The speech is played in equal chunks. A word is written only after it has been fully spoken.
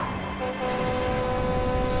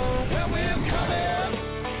coming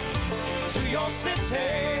to your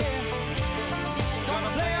city.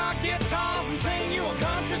 Gonna play our guitars and sing you a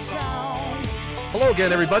country song. Hello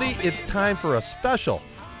again, everybody. It's time for a special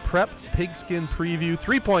Prep Pigskin Preview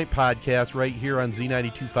 3-point podcast right here on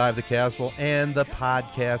Z92.5 The Castle and the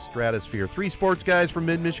podcast Stratosphere. Three sports guys from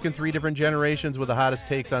mid-Michigan, three different generations with the hottest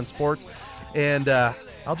takes on sports. And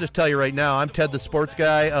I'll just tell you right now, I'm Ted the Sports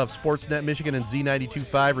Guy of Sportsnet Michigan and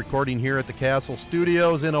Z92.5, recording here at the Castle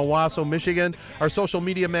Studios in Owasso, Michigan. Our social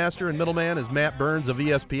media master and middleman is Matt Burns of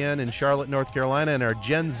ESPN in Charlotte, North Carolina, and our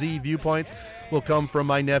Gen Z viewpoints will come from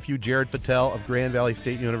my nephew, Jared Fattel of Grand Valley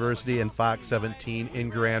State University and Fox 17 in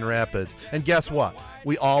Grand Rapids. And guess what?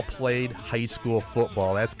 We all played high school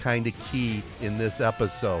football. That's kind of key in this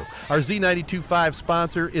episode. Our Z92.5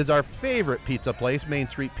 sponsor is our favorite pizza place, Main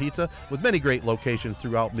Street Pizza, with many great locations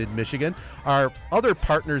throughout mid-Michigan. Our other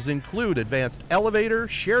partners include Advanced Elevator,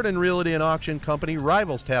 Sheridan Realty and Auction Company,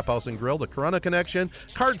 Rivals Tap House and Grill, the Corunna Connection,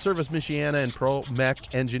 Card Service Michiana, and Pro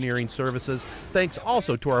Mech Engineering Services. Thanks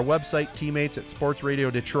also to our website teammates at Sports Radio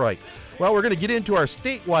Detroit. Well, we're going to get into our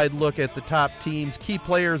statewide look at the top teams, key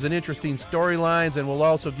players, and interesting storylines, and we'll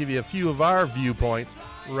also give you a few of our viewpoints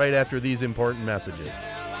right after these important messages.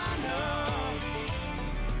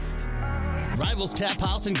 Rivals Tap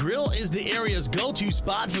House and Grill is the area's go-to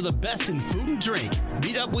spot for the best in food and drink.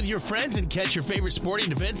 Meet up with your friends and catch your favorite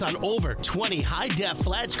sporting events on over 20 high-def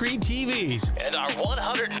flat-screen TVs. And our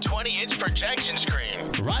 120-inch projection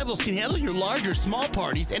screen. Rivals can handle your large or small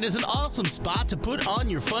parties and is an awesome spot to put on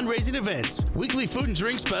your fundraising events. Weekly food and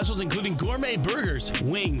drink specials including gourmet burgers,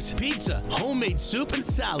 wings, pizza, homemade soup, and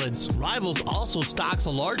salads. Rivals also stocks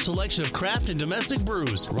a large selection of craft and domestic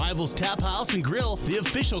brews. Rivals Tap House and Grill, the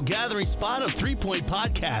official gathering spot of 3-Point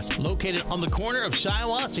Podcast, located on the corner of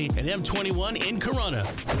Shiawassee and M21 in Corunna.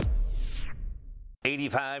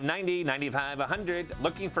 8590, 9500.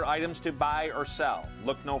 Looking for items to buy or sell?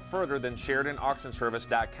 Look no further than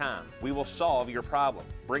SheridanAuctionService.com. We will solve your problem.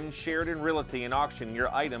 Bring Sheridan Realty and auction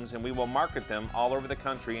your items and we will market them all over the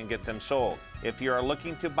country and get them sold. If you are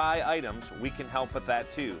looking to buy items, we can help with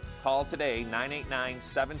that too. Call today,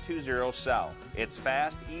 989-720-SELL. It's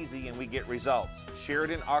fast, easy, and we get results.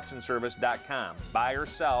 SheridanAuctionService.com. Buy or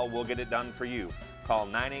sell, we'll get it done for you. Call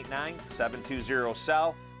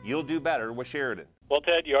 989-720-SELL. You'll do better with Sheridan. Well,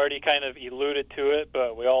 Ted, you already kind of alluded to it,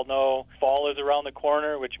 but we all know fall is around the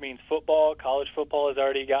corner, which means football. College football has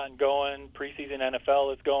already gotten going. Preseason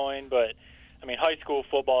NFL is going, but, I mean, high school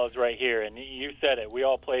football is right here, and you said it. We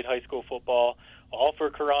all played high school football, all for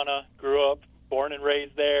Corunna, grew up, born and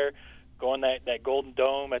raised there, going that Golden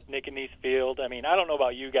Dome at Nick and Neese Field. I mean, I don't know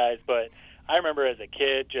about you guys, but I remember as a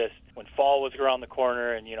kid just when fall was around the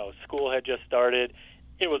corner and, you know, school had just started,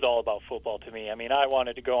 it was all about football to me. I mean, I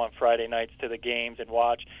wanted to go on Friday nights to the games and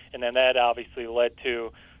watch, and then that obviously led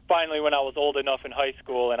to finally when I was old enough in high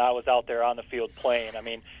school and I was out there on the field playing. I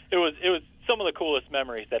mean, it was some of the coolest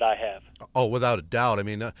memories that I have. Oh, without a doubt. I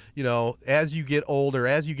mean, you know, as you get older,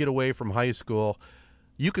 as you get away from high school,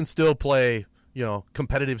 you can still play, you know,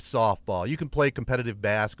 competitive softball. You can play competitive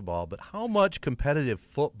basketball, but how much competitive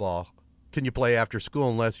football can you play after school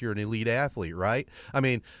unless you're an elite athlete, right? I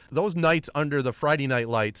mean, those nights under the Friday night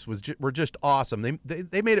lights were just awesome.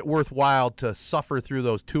 They made it worthwhile to suffer through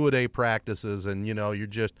those two-a-day practices, and, you know, you're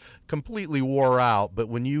just completely wore out. But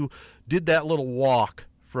when you did that little walk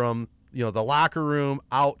from, you know, the locker room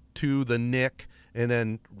out to the Nick and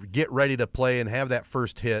then get ready to play and have that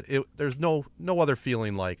first hit, there's no other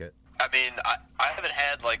feeling like it. I mean, I haven't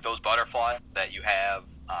had, like, those butterflies that you have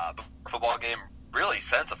football game really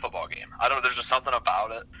since a football game. I don't know, there's just something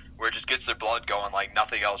about it where it just gets their blood going like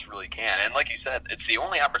nothing else really can. And like you said, it's the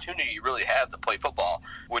only opportunity you really have to play football,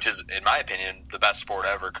 which is, in my opinion, the best sport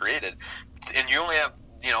ever created. And you only have,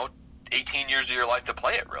 you know, 18 years of your life to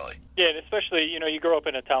play it, really. Yeah, and especially, you know, you grow up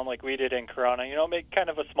in a town like we did in Corunna, you know, make kind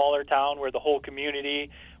of a smaller town where the whole community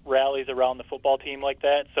rallies around the football team like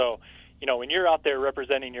that. So, you know, when you're out there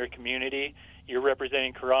representing your community, you're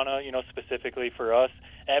representing Corunna, you know, specifically for us.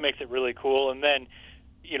 That makes it really cool. And then,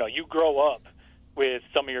 you know, you grow up with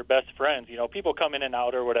some of your best friends. You know, people come in and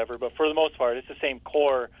out or whatever, but for the most part, it's the same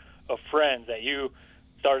core of friends that you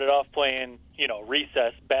started off playing, you know,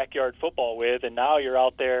 recess, backyard football with, and now you're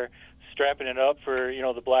out there strapping it up for, you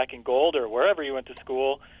know, the black and gold or wherever you went to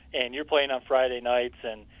school, and you're playing on Friday nights,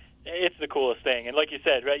 and it's the coolest thing. And like you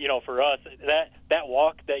said, you know, for us, that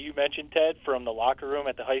walk that you mentioned, Ted, from the locker room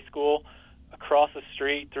at the high school across the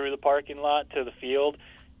street through the parking lot to the field,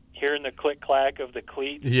 hearing the click-clack of the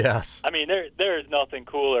cleats. Yes. I mean, there is nothing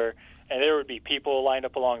cooler. And there would be people lined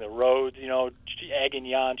up along the roads, you know, egging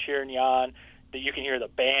you on, cheering you on. That you can hear the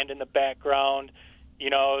band in the background.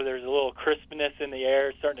 There's a little crispness in the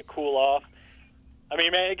air, starting to cool off. I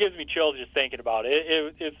mean, man, it gives me chills just thinking about it.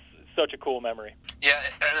 It's such a cool memory. Yeah,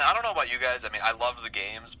 and I don't know about you guys. I mean, I loved the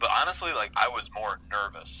games, but honestly, like, I was more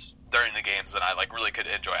nervous during the games than I really could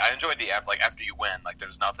enjoy. I enjoyed the after you win. Like,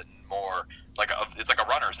 there's nothing more it's like a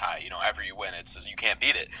runner's high. After you win, you can't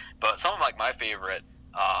beat it. But some of my favorite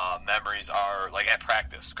memories are at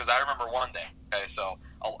practice, because I remember one day. Okay, so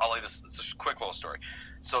I'll lay this. It's a quick little story.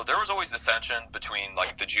 So there was always dissension between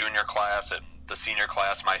the junior class and the senior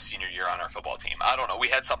class my senior year on our football team. I don't know. We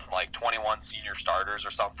had something like 21 senior starters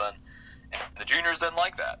or something, and the juniors didn't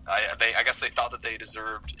like that. I guess they thought that they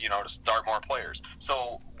deserved to start more players.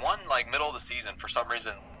 So one middle of the season, for some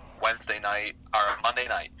reason, Wednesday night or Monday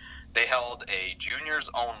night, they held a juniors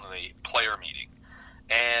only player meeting,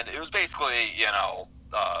 and it was basically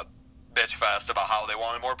bitch fest about how they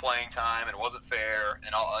wanted more playing time and it wasn't fair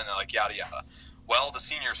and yada yada. Well, the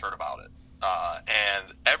seniors heard about it,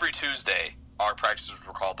 and every Tuesday our practices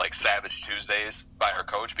were called Savage Tuesdays by our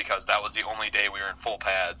coach, because that was the only day we were in full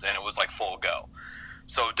pads and it was full go.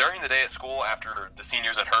 So during the day at school, after the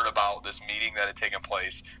seniors had heard about this meeting that had taken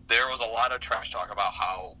place, there was a lot of trash talk about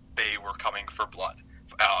how they were coming for blood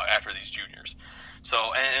after these juniors. So,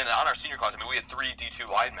 and on our senior class, I mean, we had 3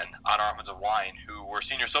 D2 linemen on our offensive line who were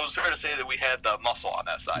seniors. So it's fair to say that we had the muscle on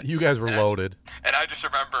that side. You guys were loaded. And I just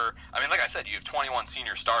remember, I mean, like I said, you have 21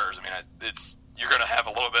 senior starters. I mean, you're going to have a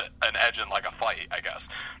little bit an edge in a fight, I guess.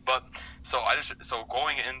 But so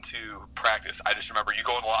going into practice, I just remember you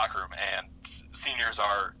go in the locker room and seniors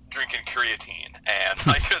are drinking creatine and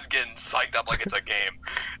just getting psyched up like it's a game,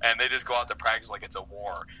 and they just go out to practice like it's a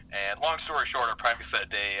war. And long story short, at practice that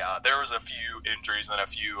day, there was a few injuries and a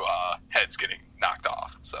few heads getting knocked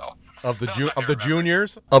off. So of the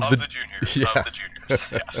juniors, of the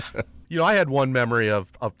juniors, yes. I had one memory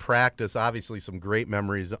of practice, obviously some great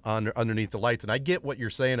memories underneath the lights. And I get what you're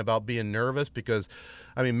saying about being nervous because,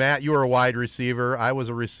 I mean, Matt, you were a wide receiver. I was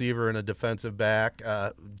a receiver and a defensive back.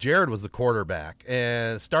 Jared was the quarterback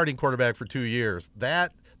and starting quarterback for 2 years.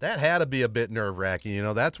 That had to be a bit nerve-wracking.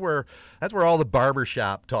 That's where all the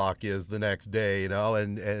barbershop talk is the next day,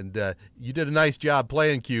 and you did a nice job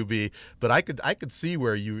playing QB, but I could see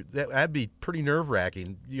where that'd be pretty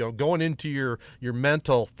nerve-wracking, going into your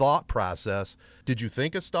mental thought process. Did you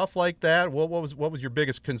think of stuff like that? What was your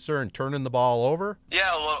biggest concern, turning the ball over?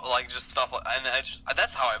 Yeah, a little, just stuff, and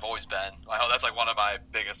that's how I've always been. That's one of my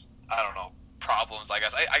biggest, problems, I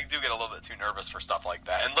guess. I do get a little bit too nervous for stuff like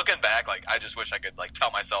that. And looking back, I just wish I could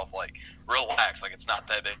tell myself relax, it's not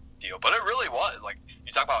that big a deal. But it really was.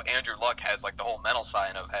 You talk about Andrew Luck has the whole mental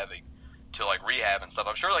side of having to rehab and stuff.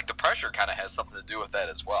 I'm sure the pressure kind of has something to do with that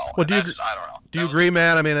as well. Well, I don't know. Do you agree,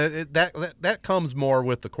 man? I mean, that comes more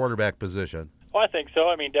with the quarterback position. Well, I think so.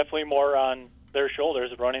 I mean, definitely more on their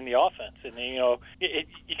shoulders running the offense, and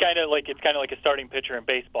it's kind of like a starting pitcher in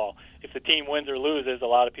baseball. If the team wins or loses, a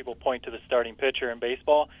lot of people point to the starting pitcher in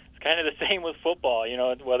baseball. It's kind of the same with football.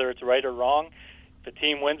 Whether it's right or wrong, if the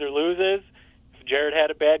team wins or loses, if Jared had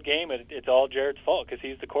a bad game, it's all Jared's fault because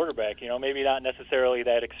he's the quarterback. Maybe not necessarily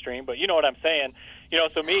that extreme, but you know what I'm saying.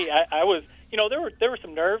 So me, I was, there were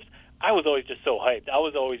some nerves. I was always just so hyped. I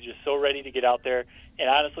was always just so ready to get out there. And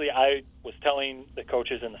honestly, I was telling the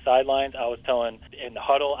coaches in the sidelines, I was telling in the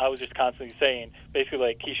huddle, I was just constantly saying, basically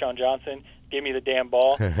like Keyshawn Johnson, give me the damn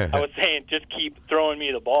ball. I was saying, just keep throwing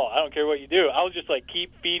me the ball. I don't care what you do. I was just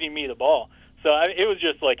keep feeding me the ball. So it was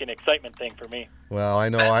just an excitement thing for me. Well, I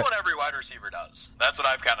know that's what every wide receiver does. That's what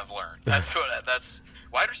I've kind of learned.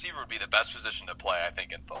 Wide receiver would be the best position to play, I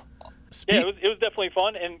think, in football. Yeah, it was definitely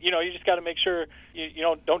fun, and you just got to make sure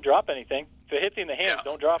you don't drop anything. If it hits you in the hands,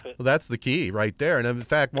 don't drop it. Well, that's the key right there. And in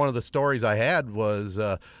fact, one of the stories I had was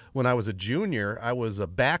when I was a junior, I was a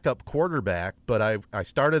backup quarterback, but I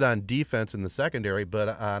started on defense in the secondary.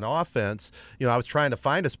 But on offense, I was trying to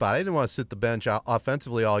find a spot. I didn't want to sit the bench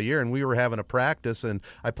offensively all year, and we were having a practice, and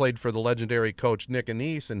I played for the legendary coach Nick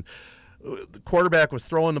Anise, and the quarterback was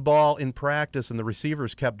throwing the ball in practice, and the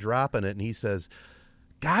receivers kept dropping it, and he says,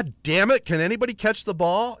 God damn it, can anybody catch the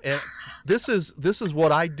ball? And this is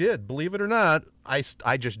what I did. Believe it or not, I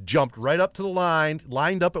just jumped right up to the line,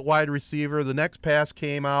 lined up at wide receiver. The next pass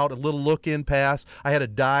came out, a little look-in pass. I had a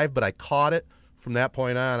dive, but I caught it. From that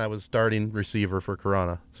point on, I was starting receiver for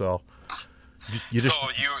Corunna. So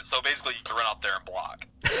so basically you run out there and block.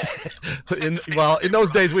 in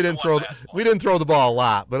those days we didn't throw the ball a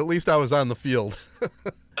lot, but at least I was on the field.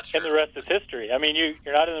 And the rest is history. I mean,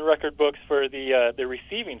 you're not in the record books for the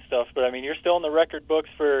receiving stuff, but I mean, you're still in the record books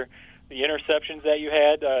for the interceptions that you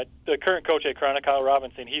had. The current coach at Corunna, Kyle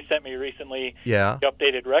Robinson, he sent me recently the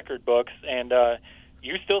updated record books, and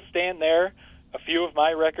you still stand there a few of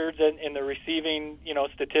my records in the receiving,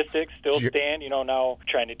 statistics still stand. Now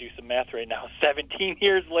trying to do some math right now, 17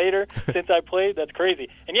 years later since I played, that's crazy.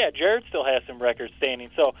 And yeah, Jared still has some records standing.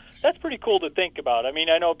 So that's pretty cool to think about. I mean,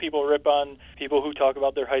 I know people rip on people who talk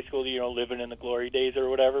about their high school, living in the glory days or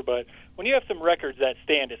whatever, but when you have some records that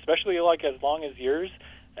stand, especially like as long as yours,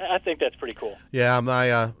 I think that's pretty cool. Yeah,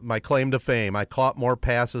 my claim to fame, I caught more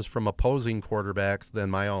passes from opposing quarterbacks than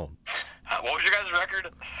my own. What was your guys'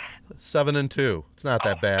 record? 7-2. It's not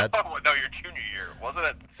that bad. No, your junior year, wasn't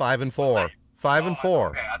it? 5-4. 5-4.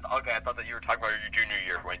 Okay, I thought that you were talking about your junior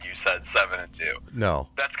year when you said 7-2. No.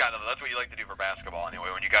 That's what you like to do for basketball anyway.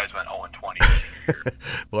 When you guys went 0-20.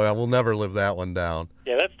 Well, we'll never live that one down.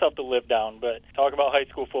 Yeah, that's tough to live down. But talk about high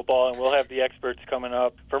school football, and we'll have the experts coming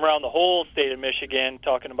up from around the whole state of Michigan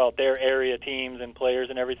talking about their area teams and players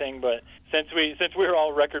and everything. But since we're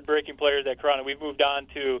all record-breaking players at Corunna, we've moved on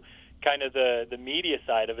to kind of the media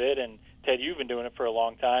side of it. And Ted, you've been doing it for a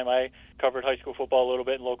long time. I covered high school football a little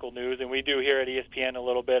bit in local news, and we do here at ESPN a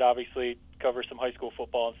little bit, obviously cover some high school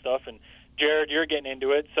football and stuff. And Jared, you're getting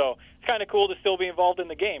into it, so it's kind of cool to still be involved in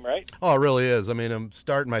the game, right? Oh, it really is. I mean, I'm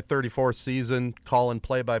starting my 34th season calling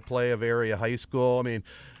play-by-play of area high school. I mean,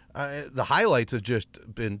 the highlights have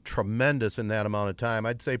just been tremendous in that amount of time.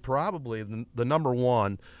 I'd say probably the number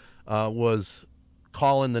one was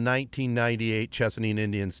calling the 1998 Chesaning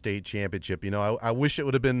Indian State Championship. I wish it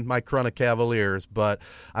would have been my Corunna Cavaliers, but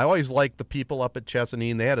I always liked the people up at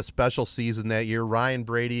Chesaning. They had a special season that year. Ryan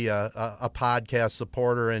Brady, a podcast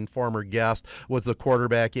supporter and former guest, was the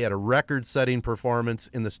quarterback. He had a record-setting performance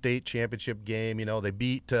in the state championship game. They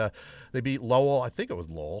beat Lowell. I think it was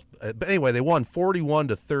Lowell. But anyway, they won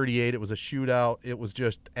 41-38. It was a shootout. It was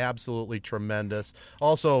just absolutely tremendous.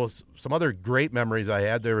 Also, some other great memories I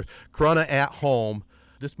had. There were Corunna at home.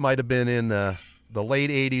 This might have been in the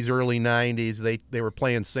late 80s, early 90s. They were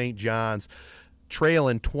playing St. John's,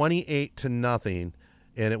 trailing 28-0,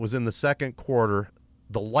 and it was in the second quarter.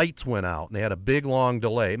 The lights went out, and they had a big, long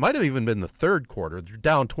delay. It might have even been the third quarter. They're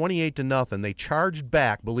down 28-0. They charged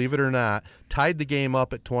back, believe it or not, tied the game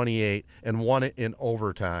up at 28, and won it in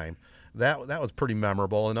overtime. That was pretty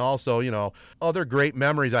memorable. And also, other great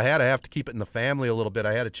memories I had. I have to keep it in the family a little bit.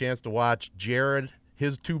 I had a chance to watch Jared,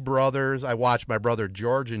 his two brothers. I watched my brother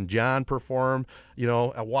George and John perform.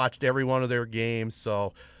 I watched every one of their games.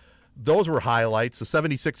 So those were highlights. The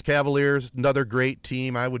 76 Cavaliers, another great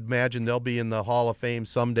team. I would imagine they'll be in the Hall of Fame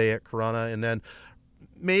someday at Corunna. And then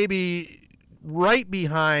maybe right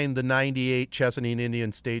behind the 98 Chesaning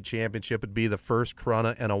Indian State Championship would be the first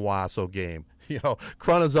Corunna and Owasso game.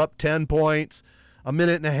 Corunna's up 10 points, a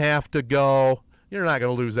minute and a half to go. You're not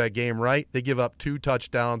going to lose that game, right? They give up 2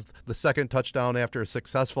 touchdowns, the second touchdown after a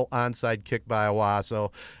successful onside kick by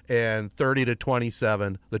Owasso, and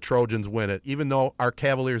 30-27, the Trojans win it. Even though our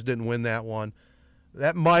Cavaliers didn't win that one,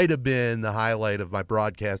 that might have been the highlight of my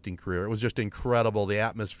broadcasting career. It was just incredible, the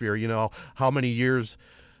atmosphere. How many years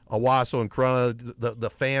Owasso and Corunna, the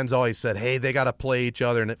fans always said, hey, they got to play each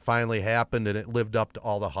other, and it finally happened, and it lived up to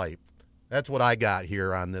all the hype. That's what I got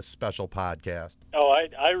here on this special podcast. Oh,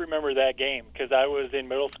 I remember that game because I was in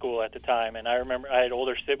middle school at the time, and I remember I had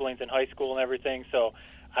older siblings in high school and everything, so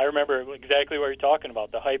I remember exactly what you're talking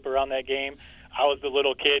about, the hype around that game. I was the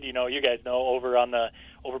little kid, you guys know, over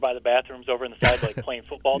by the bathrooms over in the side, like playing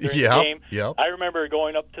football during the game. Yep. I remember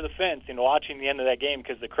going up to the fence and watching the end of that game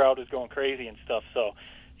because the crowd was going crazy and stuff. So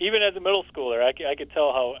even as a middle schooler, I could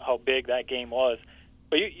tell how big that game was.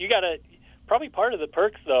 But you got to... Probably part of the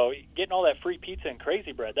perks, though, getting all that free pizza and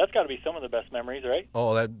Crazy Bread. That's got to be some of the best memories, right?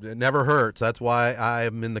 Oh, it never hurts. That's why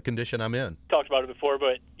I'm in the condition I'm in. Talked about it before,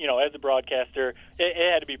 but, as a broadcaster,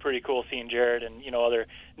 it had to be pretty cool seeing Jared and, other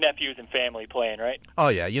nephews and family playing, right? Oh,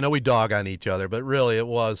 yeah. We dog on each other, but really it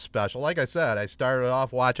was special. Like I said, I started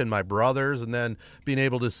off watching my brothers and then being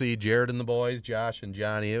able to see Jared and the boys, Josh and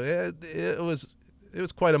Johnny. It was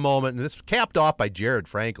quite a moment, and this was capped off by Jared,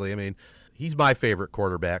 frankly. I mean, he's my favorite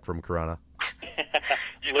quarterback from Corunna.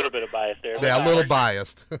 A little bit of bias there. Yeah, a little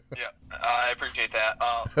biased. Yeah, I appreciate that.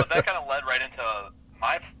 But that kind of led right into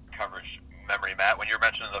my coverage memory, Matt, when you were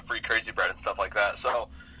mentioning the free Crazy Bread and stuff like that. So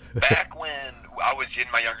back when I was in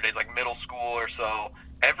my younger days, like middle school or so,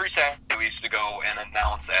 every Saturday we used to go and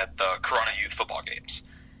announce at the Corunna youth football games.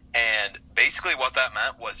 And basically what that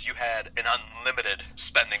meant was you had an unlimited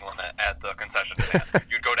spending limit at the concession stand.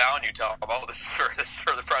 You'd go down, you'd tell them, oh, this is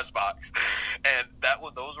for the press box. And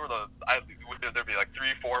there'd be like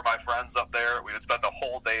 3-4 of my friends up there. We would spend the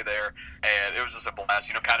whole day there, and it was just a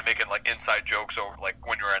blast, kind of making like inside jokes over like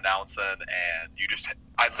when you were announcing, and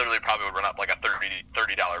I literally probably would run up like a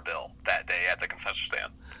 $30 bill that day at the concession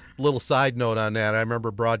stand. little side note on that. I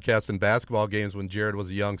remember broadcasting basketball games when Jared was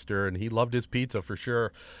a youngster, and he loved his pizza for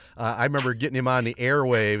sure. I remember getting him on the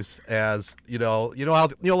airwaves as,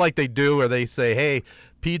 like they do, where they say, hey,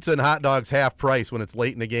 pizza and hot dogs half price when it's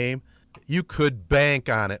late in the game. You could bank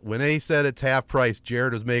on it. When they said it's half price,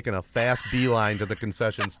 Jared was making a fast beeline to the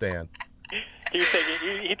concession stand.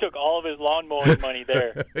 He took all of his lawn mowing money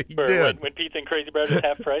there when pizza and Crazy Bread was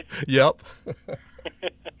half price. Yep.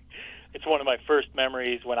 It's one of my first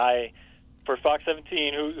memories for Fox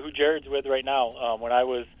 17, who Jared's with right now, when I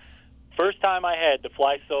was, first time I had to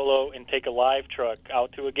fly solo and take a live truck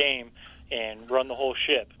out to a game and run the whole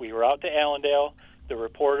ship. We were out to Allendale. The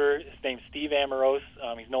reporter, his name's Steve Amoros.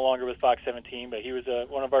 He's no longer with Fox 17, but he was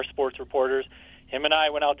one of our sports reporters. Him and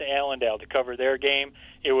I went out to Allendale to cover their game.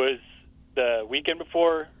 It was the weekend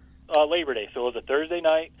before Labor Day, so it was a Thursday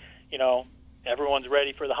night. Everyone's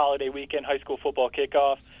ready for the holiday weekend, high school football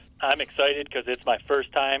kickoff. I'm excited because it's my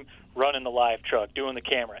first time running the live truck, doing the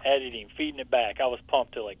camera, editing, feeding it back. I was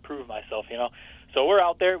pumped to prove myself, So we're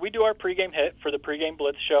out there. We do our pregame hit for the pregame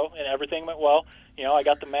blitz show, and everything went well. I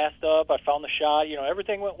got the mask up. I found the shot.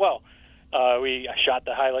 Everything went well. I shot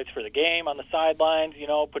the highlights for the game on the sidelines.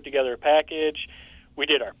 Put together a package. We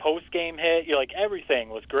did our post-game hit. Everything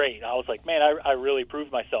was great. I was like, man, I really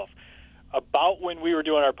proved myself. About when we were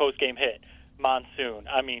doing our post-game hit, monsoon.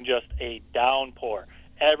 I mean, just a downpour.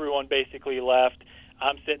 Everyone basically left.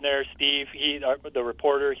 I'm sitting there. Steve, the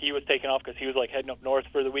reporter, he was taking off because he was heading up north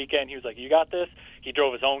for the weekend. He was like, you got this? He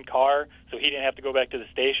drove his own car, so he didn't have to go back to the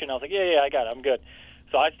station. I was like, yeah, I got it. I'm good.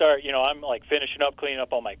 So I start, I'm finishing up, cleaning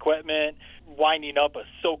up all my equipment, winding up a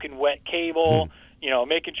soaking wet cable,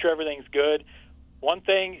 making sure everything's good. One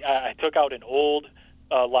thing, I took out an old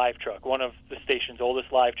live truck, one of the station's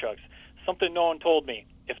oldest live trucks. Something no one told me.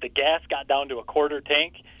 If the gas got down to a quarter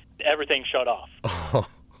tank, everything shut off.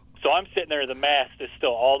 So I'm sitting there, the mast is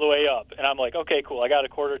still all the way up, and I'm like, okay, cool, I got a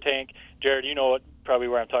quarter tank. Jared, you know probably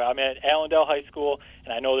where I'm talking. I'm at Allendale High School,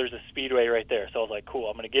 and I know there's a speedway right there. So I was like, cool,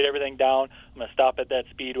 I'm going to get everything down. I'm going to stop at that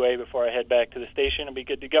speedway before I head back to the station and be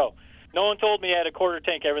good to go. No one told me I had a quarter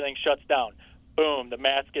tank, everything shuts down. Boom, the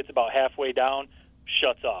mast gets about halfway down,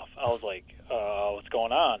 shuts off. I was like, what's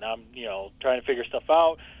going on? I'm, trying to figure stuff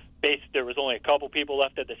out. There was only a couple people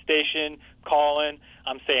left at the station calling.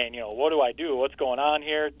 I'm saying, what do I do? What's going on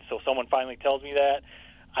here? So someone finally tells me that.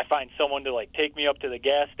 I find someone to take me up to the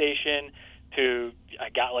gas station. I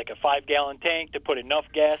got a 5-gallon tank to put enough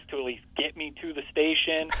gas to at least get me to the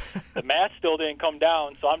station. The mast still didn't come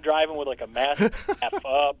down, so I'm driving with a mast half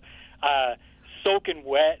up, soaking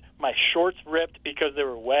wet. My shorts ripped because they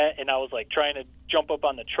were wet, and I was trying to jump up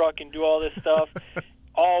on the truck and do all this stuff.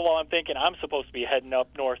 All while I'm thinking I'm supposed to be heading up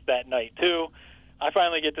north that night too. I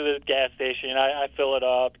finally get to the gas station. I fill it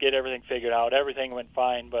up, get everything figured out. Everything went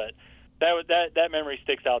fine, but that memory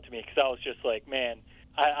sticks out to me because I was just like, man,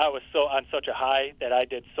 I was so on such a high that I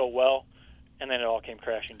did so well, and then it all came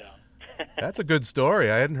crashing down. That's a good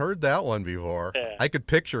story. I hadn't heard that one before. Yeah. I could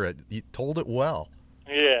picture it. You told it well.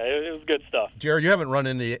 Yeah, it was good stuff. Jared, you haven't run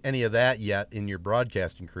into any of that yet in your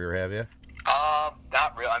broadcasting career, have you?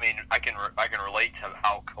 Not really. I mean, I can relate to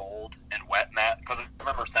how cold and wet Matt, because I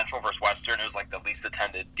remember Central versus Western. It was the least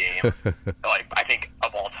attended game, I think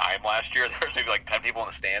of all time last year. There was maybe 10 people in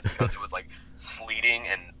the stands because it was sleeting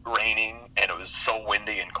and raining, and it was so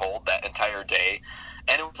windy and cold that entire day.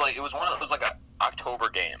 And it was an October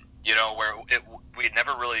game, where we had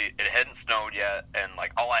never really, it hadn't snowed yet, and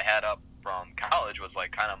all I had up from college was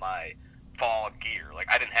kind of my fall gear.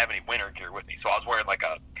 I didn't have any winter gear with me, so I was wearing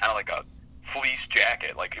a fleece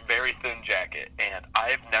jacket, a very thin jacket, and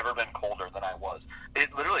I've never been colder than I was.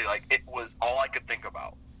 It literally, it was all I could think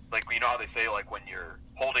about. How they say, when you're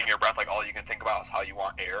holding your breath, all you can think about is how you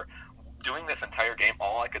want air. Doing this entire game,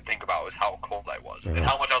 all I could think about was how cold I was and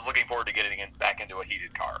how much I was looking forward to getting back into a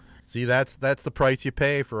heated car. See, that's the price you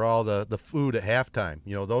pay for all the food at halftime.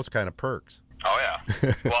 Those kind of perks. Oh,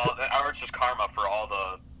 yeah. Well, it's just karma for all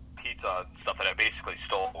the pizza and stuff that I basically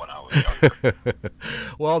stole when I was younger.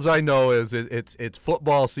 Well, as I know is it's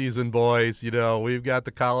football season, boys. We've got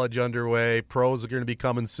the college underway. Pros are going to be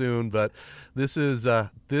coming soon, but this is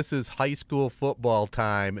high school football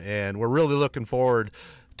time, and we're really looking forward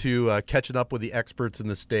to catching up with the experts in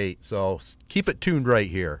the state. So keep it tuned right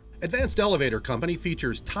here. Advanced Elevator Company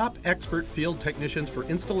features top expert field technicians for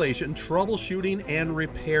installation, troubleshooting, and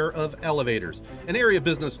repair of elevators. An area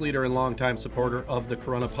business leader and longtime supporter of the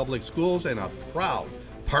Corunna Public Schools and a proud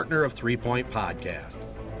partner of 3 Point Podcast.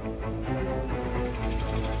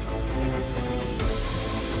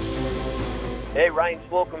 Hey, Ryan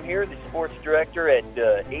Slocum here, the sports director at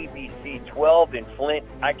ABC 12 in Flint.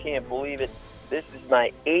 I can't believe it. This is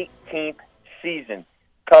my 18th season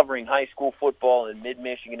covering high school football in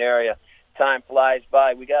mid-Michigan area. Time flies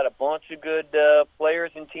by. We got a bunch of good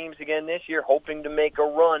players and teams again this year, hoping to make a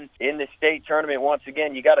run in the state tournament. Once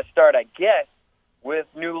again, you got to start, I guess, with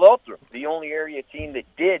New Lothrop, the only area team that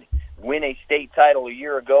did win a state title a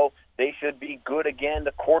year ago. They should be good again.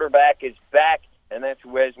 The quarterback is back, and that's,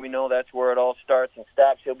 as we know, that's where it all starts and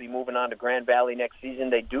stops. He'll be moving on to Grand Valley next season.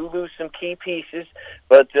 They do lose some key pieces,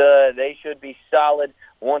 but they should be solid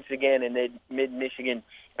once again in the Mid-Michigan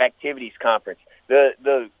Activities Conference.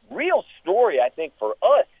 The real story, I think, for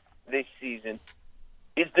us this season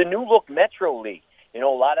is the New Look Metro League. You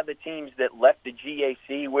know, a lot of the teams that left the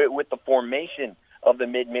GAC with the formation of the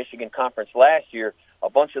Mid-Michigan Conference last year, a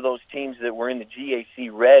bunch of those teams that were in the GAC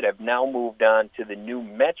Red have now moved on to the new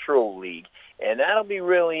Metro League, and that'll be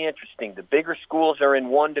really interesting. The bigger schools are in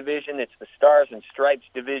one division. It's the Stars and Stripes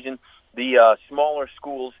division. The smaller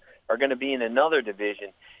schools are going to be in another division.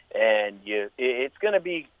 And it's going to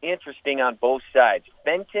be interesting on both sides.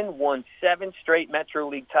 Fenton won 7 straight Metro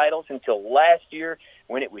League titles until last year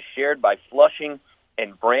when it was shared by Flushing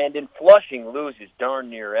and Brandon. Flushing loses darn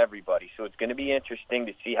near everybody, so it's going to be interesting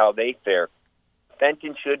to see how they fare.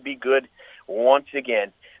 Fenton should be good once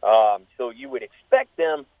again. So you would expect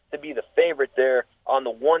them to be the favorite there on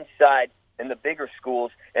the one side and the bigger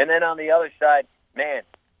schools. And then on the other side, man,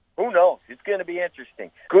 who knows? It's going to be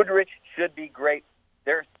interesting. Goodrich should be great.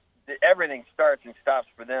 Everything starts and stops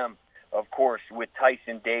for them, of course, with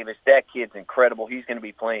Tyson Davis. That kid's incredible. He's going to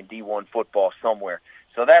be playing D1 football somewhere.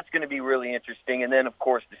 So that's going to be really interesting. And then, of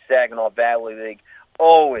course, the Saginaw Valley League.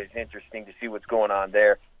 Always interesting to see what's going on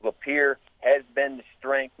there. Lapeer has been the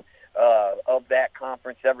strength of that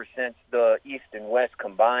conference ever since the East and West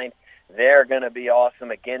combined. They're going to be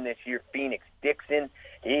awesome again this year. Phoenix Dixon,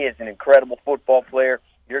 he is an incredible football player.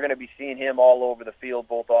 You're going to be seeing him all over the field,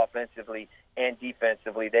 both offensively and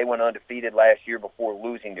defensively. They went undefeated last year before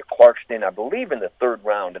losing to Clarkston, I believe, in the 3rd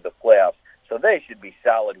round of the playoffs. So they should be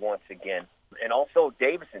solid once again. And also,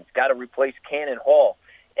 Davison's got to replace Cannon Hall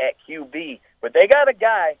at QB. But they got a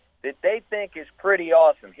guy that they think is pretty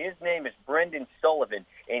awesome. His name is Brendan Sullivan,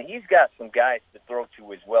 and he's got some guys to throw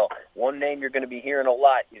to as well. One name you're going to be hearing a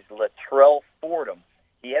lot is Latrell Fordham.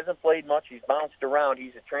 He hasn't played much. He's bounced around.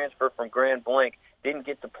 He's a transfer from Grand Blanc. Didn't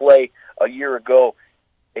get to play a year ago.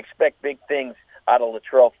 Expect big things out of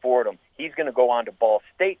Latrell Fordham. He's going to go on to Ball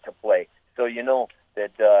State to play, so you know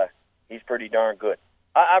that he's pretty darn good.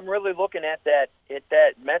 I'm really looking at that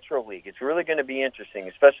Metro League. It's really going to be interesting,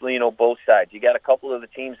 especially, both sides. You got a couple of the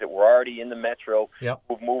teams that were already in the Metro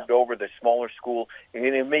who've moved over to the smaller school. And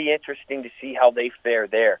it'll be interesting to see how they fare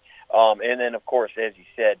there. And then, of course, as you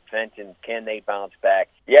said, Fenton, can they bounce back?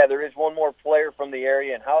 Yeah, there is one more player from the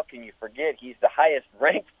area, and how can you forget? He's the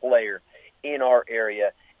highest-ranked player in our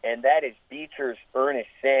area, and that is Beecher's Ernest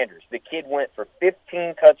Sanders. The kid went for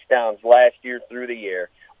 15 touchdowns last year through the air,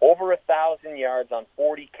 over 1,000 yards on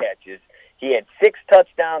 40 catches. He had 6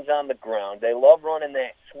 touchdowns on the ground. They love running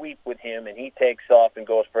that sweep with him, and he takes off and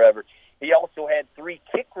goes forever. He also had 3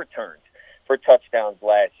 kick returns for touchdowns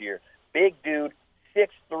last year. Big dude,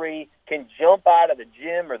 6'3", can jump out of the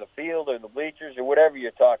gym or the field or the bleachers or whatever you're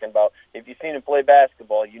talking about. If you've seen him play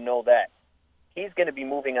basketball, you know that. He's going to be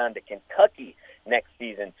moving on to Kentucky next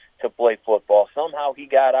season to play football. Somehow he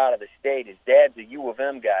got out of the state. His dad's a U of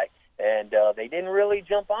M guy, and they didn't really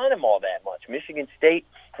jump on him all that much. Michigan State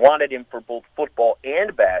wanted him for both football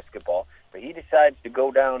and basketball, but he decides to go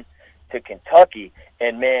down to Kentucky,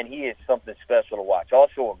 and, man, he is something special to watch.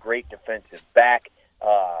 Also a great defensive back,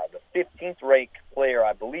 the 15th ranked player,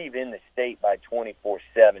 I believe, in the state by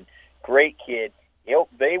 24/7. Great kid.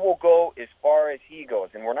 They will go as far as he goes,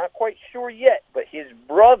 and we're not quite sure yet, but his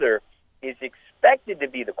brother is expected to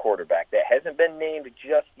be the quarterback. That hasn't been named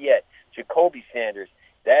just yet, Jacoby Sanders.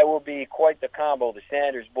 That will be quite the combo, the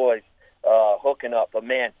Sanders boys hooking up. But,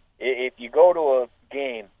 man, if you go to a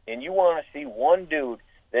game and you want to see one dude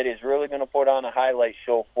that is really going to put on a highlight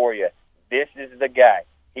show for you, this is the guy.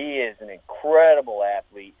 He is an incredible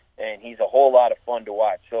athlete, and he's a whole lot of fun to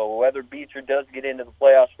watch. So whether Beecher does get into the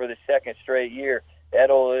playoffs for the 2nd straight year,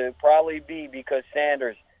 that'll probably be because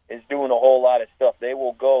Sanders is doing a whole lot of stuff. They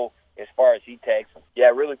will go as far as he takes them. Yeah, I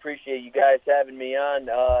really appreciate you guys having me on.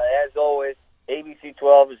 As always, ABC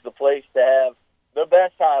 12 is the place to have the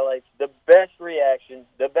best highlights, the best reactions,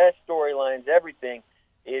 the best storylines. Everything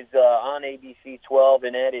is on ABC 12,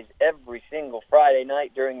 and that is every single Friday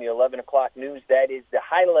night during the 11 o'clock news. That is the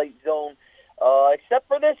Highlight Zone, except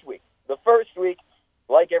for this week. The first week,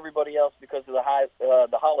 like everybody else, because of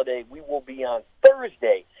the holiday, we will be on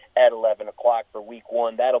Thursday at 11 o'clock for week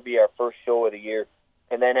 1. That'll be our first show of the year.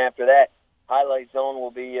 And then after that, Highlight Zone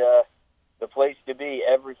will be the place to be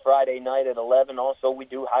every Friday night at 11. Also, we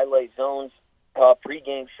do highlight zones,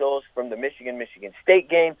 pregame shows from the Michigan-Michigan State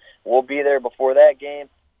game. We'll be there before that game.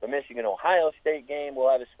 The Michigan-Ohio State game,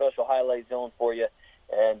 we'll have a special highlight zone for you.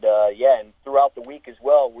 And, and throughout the week as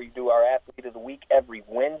well, we do our Athlete of the Week every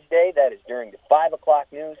Wednesday. That is during the 5 o'clock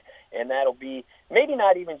news, and that'll be maybe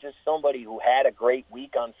not even just somebody who had a great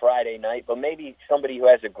week on Friday night, but maybe somebody who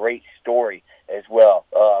has a great story as well.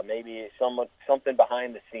 Maybe something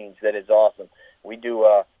behind the scenes that is awesome. We do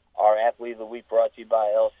our Athlete of the Week brought to you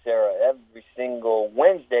by El Cera every single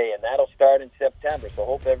Wednesday, and that'll start in September. So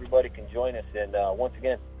hope everybody can join us. And once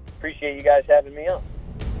again, appreciate you guys having me on.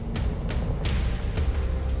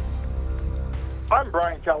 I'm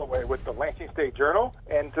Brian Calloway with the Lansing State Journal,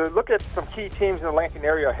 and to look at some key teams in the Lansing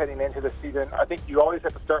area heading into the season, I think you always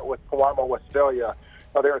have to start with Pewamo Westphalia.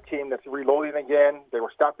 Now, they're a team that's reloading again. They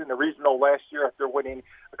were stopped in the regional last year after winning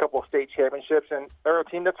a couple of state championships, and they're a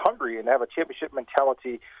team that's hungry and have a championship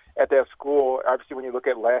mentality at that school. Obviously, when you look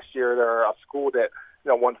at last year, they're a school that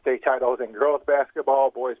won state titles in girls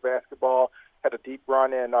basketball, boys basketball, had a deep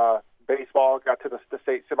run in baseball, got to the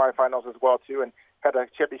state semifinals as well, too, and had a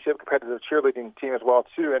championship competitive cheerleading team as well,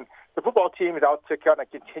 too. And the football team is out to kind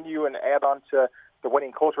of continue and add on to the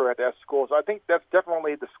winning culture at that school. So I think that's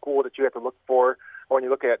definitely the school that you have to look for when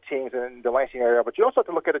you look at teams in the Lansing area. But you also have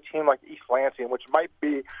to look at a team like East Lansing, which might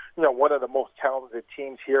be, one of the most talented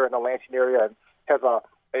teams here in the Lansing area, and has a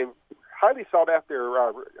highly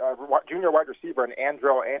sought-after junior wide receiver in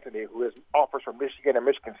Andrell Anthony, who has offers from Michigan and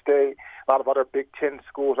Michigan State. A lot of other Big Ten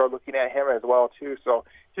schools are looking at him as well, too. So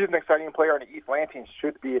he's an exciting player, and East Lansing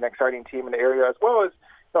should be an exciting team in the area, as well as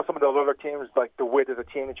some of those other teams, like DeWitt is a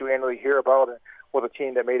team that you annually hear about, and was a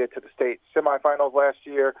team that made it to the state semifinals last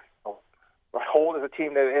year. Holt is a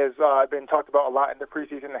team that has been talked about a lot in the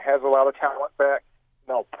preseason and has a lot of talent back.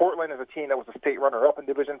 Portland is a team that was a state runner-up in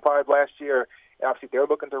Division 5 last year. And obviously, they're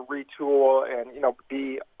looking to retool and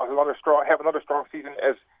have another strong season,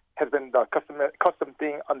 as has been the custom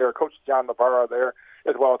thing under Coach John Navarro there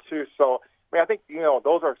as well too. So I think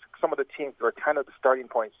those are some of the teams that are kind of the starting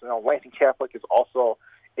points. Lansing Catholic is also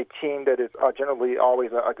a team that is generally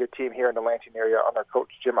always a good team here in the Lansing area under Coach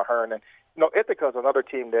Jim Ahern. And Ithaca is another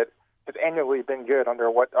team that has annually been good under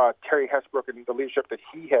what Terry Hesbrook and the leadership that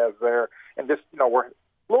he has there. And just, we're a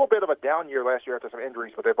little bit of a down year last year after some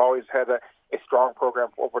injuries, but they've always had a strong program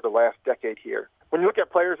over the last decade here. When you look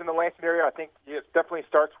at players in the Lansing area, I think it definitely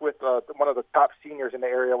starts with one of the top seniors in the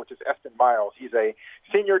area, which is Eston Miles. He's a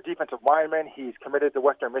senior defensive lineman. He's committed to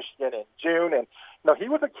Western Michigan in June, and he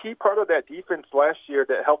was a key part of that defense last year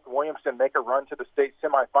that helped Williamson make a run to the state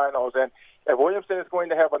semifinals. And if Williamson is going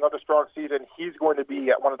to have another strong season, he's going to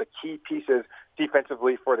be one of the key pieces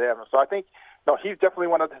defensively for them. So I think he's definitely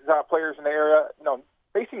one of the top players in the area.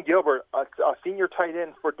 Mason Gilbert, a senior tight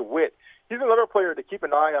end for DeWitt, he's another player to keep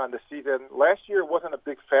an eye on this season. Last year wasn't a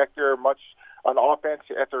big factor much on offense.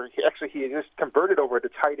 He just converted over to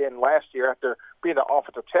tight end last year after being an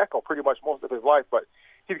offensive tackle pretty much most of his life. But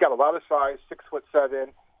he's got a lot of size, 6'7".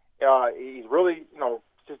 He's really,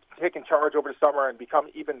 just taken charge over the summer and become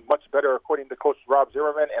even much better, according to Coach Rob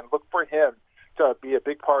Zimmerman. And look for him to be a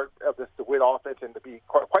big part of this DeWitt offense and to be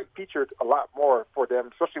quite featured a lot more for them,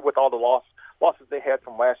 especially with all the losses they had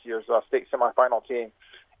from last year's state semifinal team.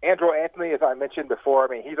 Andrew Anthony, as I mentioned before,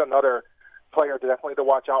 he's another player definitely to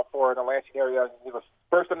watch out for in the Lansing area. He was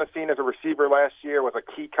first on the scene as a receiver last year, was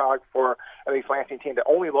a key cog for an East Lansing team that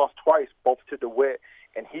only lost twice, both to DeWitt,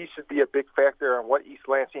 and he should be a big factor in what East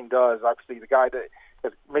Lansing does. Obviously, the guy that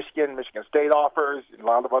Michigan State offers, and a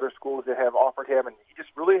lot of other schools that have offered him, and he just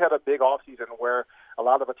really had a big offseason where a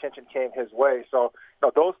lot of attention came his way. So,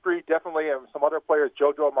 those three definitely, and some other players,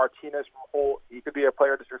 JoJo Martinez from Holt, he could be a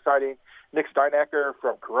player that's exciting. Nick Steinacker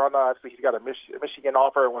from Corona, obviously he's got a Michigan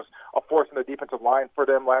offer and was a force in the defensive line for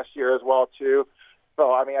them last year as well, too.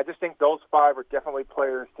 So, I just think those five are definitely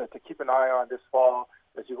players to keep an eye on this fall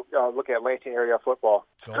as you look at Lansing area football.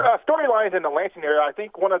 Storylines in the Lansing area, I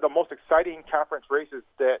think one of the most exciting conference races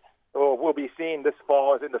that we'll be seeing this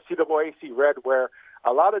fall is in the CAAC Red, where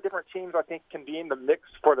a lot of different teams, I think, can be in the mix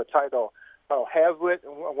for the title. Hazlitt,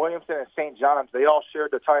 Williamson, and St. John's, they all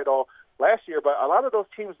shared the title last year, but a lot of those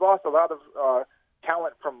teams lost a lot of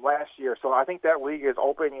talent from last year. So I think that league is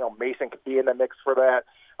open. Mason could be in the mix for that.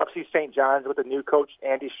 Obviously, St. John's with the new coach,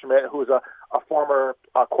 Andy Schmidt, who's a former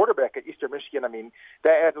quarterback at Eastern Michigan.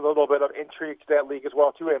 That adds a little bit of intrigue to that league as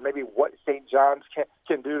well, too, and maybe what St. John's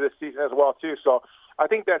can do this season as well, too. So I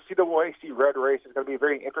think that CAAC Red race is going to be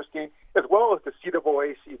very interesting, as well as the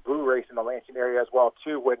CAAC Blue race in the Lansing area as well,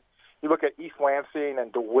 too. When you look at East Lansing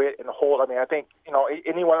and DeWitt and Holt, I think,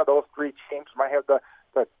 any one of those three teams might have the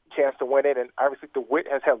the chance to win it. And obviously DeWitt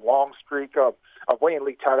has had a long streak of winning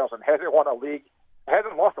league titles and hasn't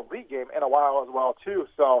lost a league game in a while as well, too.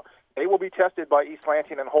 So they will be tested by East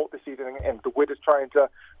Lansing and Holt this season, and DeWitt is trying to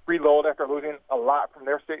reload after losing a lot from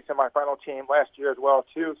their state semifinal team last year as well,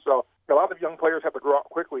 too. So a lot of young players have to grow up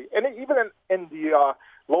quickly. And even in the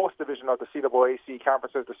lowest division of the CAAC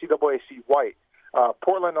conferences, the CAAC White,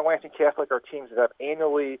 Portland and Lansing Catholic are teams that have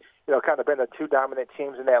annually, kind of been the two dominant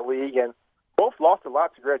teams in that league, and both lost a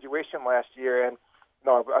lot to graduation last year. And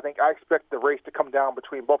I expect the race to come down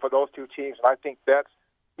between both of those two teams, and I think that's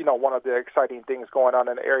one of the exciting things going on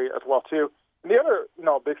in the area as well too. And the other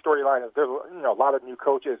big storyline is there's a lot of new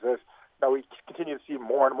coaches. As we continue to see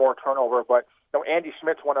more and more turnover, but Andy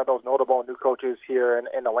Schmidt's one of those notable new coaches here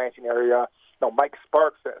in the Lansing area. Mike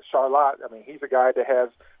Sparks at Charlotte. I mean, he's a guy that has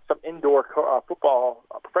some indoor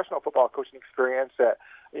professional football coaching experience at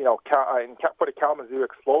for the Kalamazoo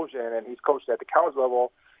Explosion, and he's coached at the college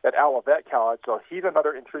level at Olivet College, so he's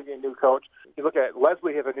another intriguing new coach. You look at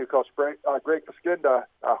Leslie has a new coach, Greg Paskinda,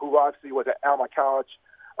 who obviously was at Alma College,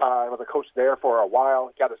 was a coach there for a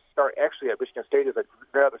while. Got to start actually at Michigan State as a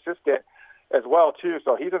grad assistant as well too.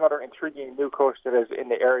 So he's another intriguing new coach that is in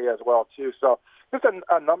the area as well too. So just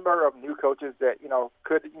a number of new coaches that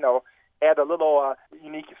could add a little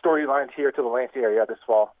unique storylines here to the Lansing area this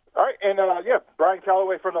fall. All right, and Brian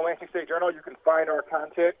Calloway from the Lansing State Journal. You can find our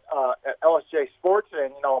content at LSJ Sports,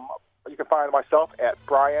 and you can find myself at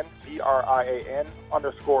Brian BRIAN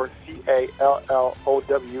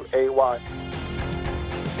 _CALLOWAY.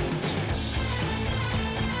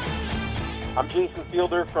 I'm Jason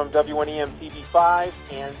Fielder from WNEM TV5,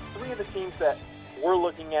 and three of the teams that we're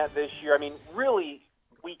looking at this year. I mean, really,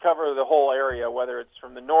 we cover the whole area, whether it's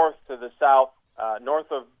from the north to the south,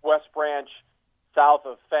 north of West Branch, south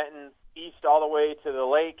of Fenton, east all the way to the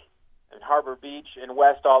lake and Harbor Beach, and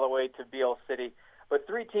west all the way to Beale City. But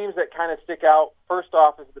three teams that kind of stick out. First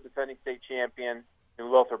off is the defending state champion,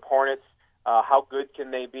 New Lothrop Hornets. How good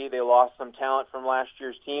can they be? They lost some talent from last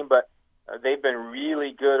year's team, but they've been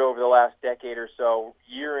really good over the last decade or so,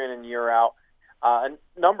 year in and year out. And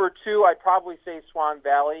number two, I'd probably say Swan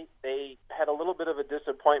Valley. They had a little bit of a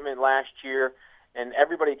disappointment last year, and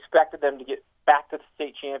everybody expected them to get back to the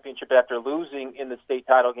state championship after losing in the state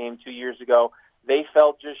title game 2 years ago. They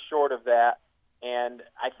fell just short of that, and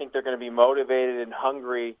I think they're going to be motivated and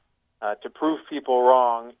hungry to prove people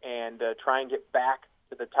wrong and try and get back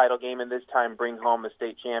to the title game and this time bring home a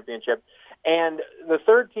state championship. And the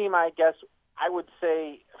third team, I guess I would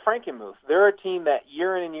say Frankenmuth. They're a team that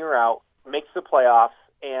year in and year out makes the playoffs,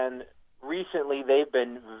 and recently they've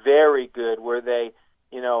been very good where they,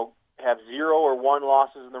 have 0 or 1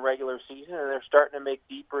 losses in the regular season, and they're starting to make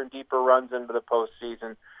deeper and deeper runs into the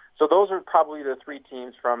postseason. So those are probably the three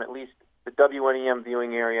teams from at least the WNEM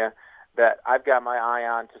viewing area that I've got my eye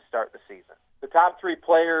on to start the season. The top three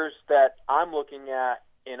players that I'm looking at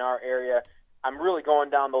in our area, I'm really going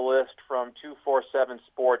down the list from 247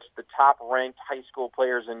 Sports, the top-ranked high school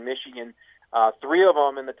players in Michigan. Three of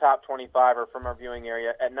them in the top 25 are from our viewing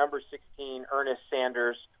area. At number 16, Ernest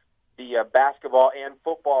Sanders, the basketball and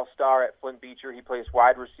football star at Flint Beecher. He plays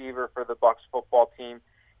wide receiver for the Bucks football team.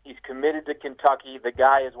 He's committed to Kentucky. The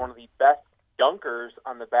guy is one of the best dunkers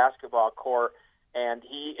on the basketball court, and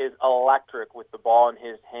he is electric with the ball in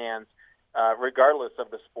his hands, regardless of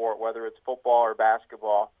the sport, whether it's football or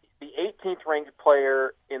basketball. The 18th ranked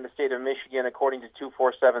player in the state of Michigan, according to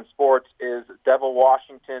 247 Sports, is Devil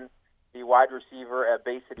Washington, the wide receiver at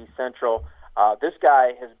Bay City Central. This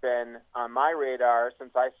guy has been on my radar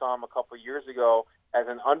since I saw him a couple years ago as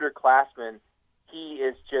an underclassman. He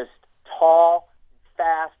is just tall,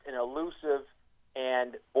 fast, and elusive,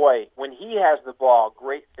 and boy, when he has the ball,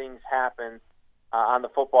 great things happen on the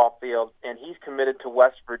football field, and he's committed to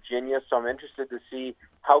West Virginia, so I'm interested to see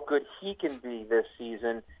how good he can be this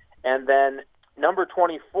season. And then number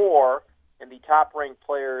 24 in the top-ranked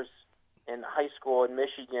players in high school in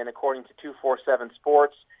Michigan, according to 247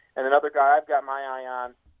 Sports, and another guy I've got my eye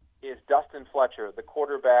on is Dustin Fletcher, the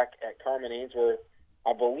quarterback at Carman Ainsworth.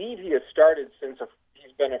 I believe he has started since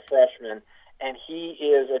he's been a freshman, and he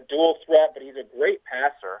is a dual threat, but he's a great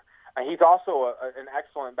passer. He's also an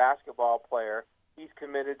excellent basketball player. He's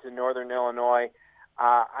committed to Northern Illinois.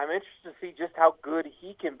 I'm interested to see just how good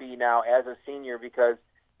he can be now as a senior, because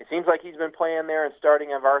it seems like he's been playing there and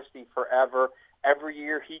starting at varsity forever. Every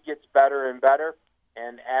year he gets better and better,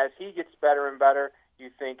 and as he gets better and better, you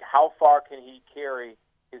think, how far can he carry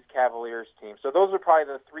his Cavaliers team? So those are probably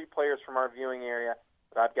the three players from our viewing area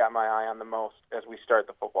that I've got my eye on the most as we start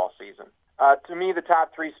the football season. To me, the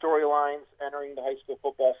top three storylines entering the high school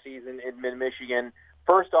football season in mid-Michigan,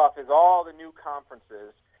 first off is all the new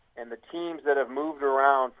conferences. and the teams that have moved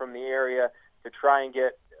around from the area to try and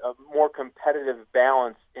get a more competitive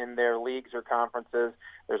balance in their leagues or conferences.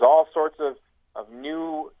 There's all sorts of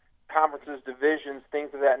new conferences, divisions, things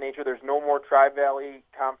of that nature. There's no more Tri-Valley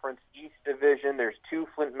Conference East Division. There's 2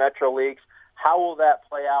 Flint Metro leagues. How will that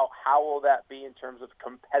play out? How will that be in terms of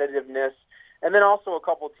competitiveness? And then also a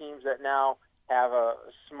couple teams that now have a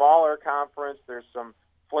smaller conference. There's some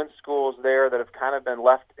Flint schools there that have kind of been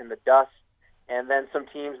left in the dust, and then some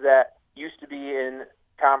teams that used to be in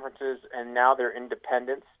conferences and now they're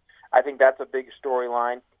independents. I think that's a big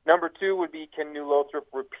storyline. Number 2 would be, can New Lothrop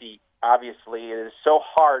repeat? Obviously, it is so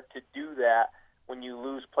hard to do that when you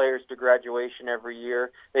lose players to graduation every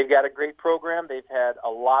year. They've got a great program. They've had a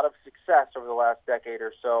lot of success over the last decade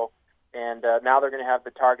or so, and now they're going to have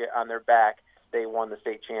the target on their back. They won the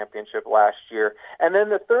state championship last year. And then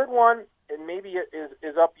the third one, and maybe it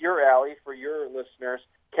is up your alley for your listeners,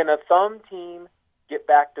 can a Thumb team get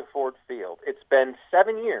back to Ford Field? It's been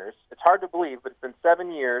 7 years. It's hard to believe, but it's been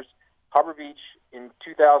 7 years. Harbor Beach in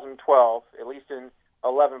 2012, at least in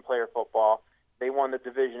 11-player football, they won the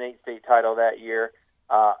Division 8 state title that year.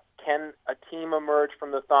 Can a team emerge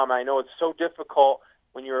from the Thumb? I know it's so difficult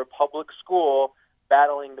when you're a public school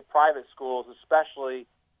battling the private schools, especially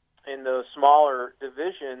in the smaller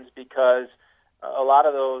divisions, because a lot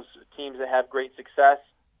of those teams that have great success,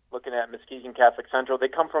 looking at Muskegon Catholic Central, they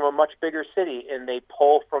come from a much bigger city, and they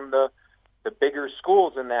pull from the bigger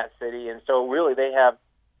schools in that city. And so really they have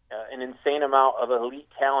an insane amount of elite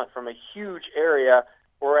talent from a huge area,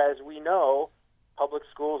 whereas we know public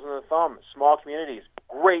schools in the Thumb, small communities,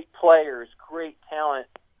 great players, great talent,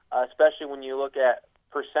 especially when you look at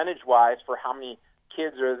percentage-wise for how many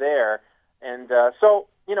kids are there. And so,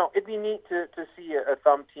 it'd be neat to see a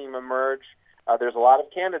Thumb team emerge. There's a lot of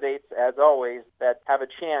candidates, as always, that have a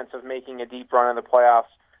chance of making a deep run in the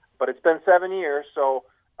playoffs. But it's been 7 years, so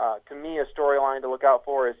to me, a storyline to look out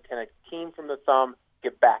for is, can a team from the Thumb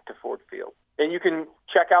get back to Ford Field? And you can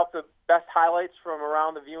check out the best highlights from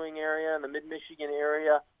around the viewing area and the Mid-Michigan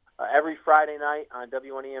area every Friday night on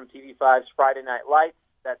WNEM TV5's Friday Night Lights.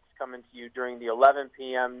 That's coming to you during the 11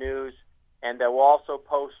 p.m. news. And we'll also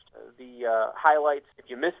post the highlights. If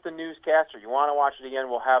you missed the newscast or you want to watch it again,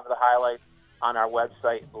 we'll have the highlights on our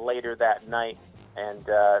website later that night. And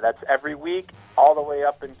that's every week, all the way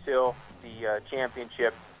up until the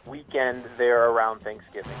championship weekend there around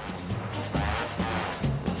Thanksgiving.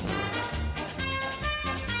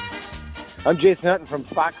 I'm Jason Hutton from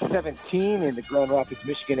Fox 17 in the Grand Rapids,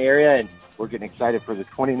 Michigan area, and we're getting excited for the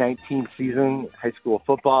 2019 season, high school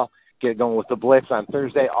football. Get going with the Blitz on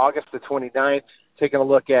Thursday, August the 29th. Taking a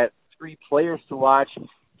look at 3 players to watch.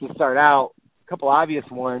 To start out, a couple obvious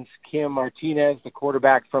ones. Cam Martinez, the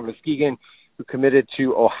quarterback from Muskegon, who committed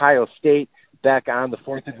to Ohio State back on the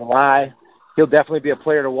 4th of July. He'll definitely be a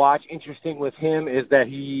player to watch. Interesting with him is that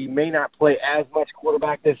he may not play as much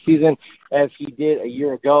quarterback this season as he did a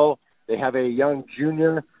year ago. They have a young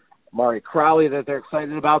junior, Mari Crowley, that they're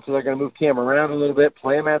excited about, so they're going to move Cam around a little bit,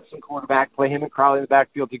 play him at some quarterback, play him and Crowley in the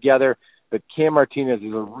backfield together. But Cam Martinez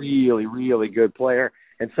is a really, really good player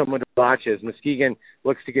and someone to watch as Muskegon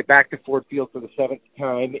looks to get back to Ford Field for the 7th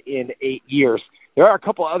time in 8 years. There are a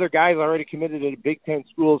couple other guys already committed to Big Ten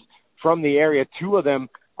schools from the area. 2 of them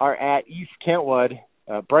are at East Kentwood,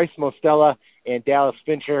 Bryce Mostella and Dallas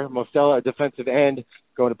Fincher. Mostella, a defensive end,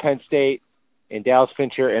 going to Penn State, and Dallas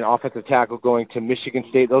Fincher, an offensive tackle, going to Michigan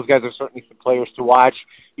State. Those guys are certainly some players to watch.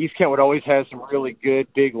 East Kentwood always has some really good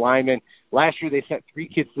big linemen. Last year they sent 3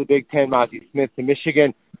 kids to the Big Ten, Mozzie Smith to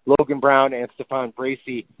Michigan, Logan Brown and Stephon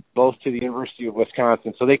Bracey, both to the University of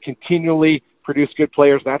Wisconsin. So they continually produce good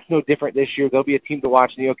players. That's no different this year. They'll be a team to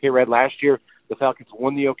watch in the OK Red. Last year, the Falcons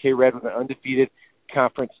won the OK Red with an undefeated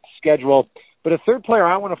conference schedule. But a third player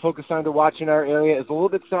I want to focus on to watch in our area is a little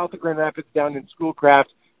bit south of Grand Rapids, down in Schoolcraft,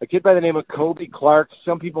 a kid by the name of Kobe Clark.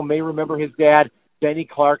 Some people may remember his dad, Benny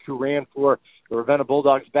Clark, who ran for the Ravenna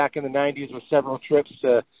Bulldogs back in the 90s with several trips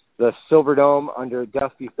to the Silverdome under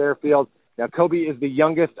Dusty Fairfield. Now, Kobe is the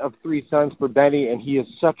youngest of 3 sons for Benny, and he is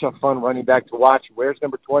such a fun running back to watch. Wears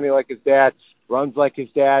number 20 like his dad, runs like his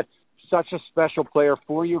dad. Such a special player,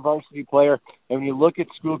 4-year varsity player. And when you look at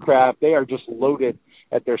Schoolcraft, they are just loaded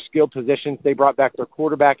at their skill positions. They brought back their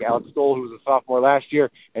quarterback, Alex Stoll, who was a sophomore last year,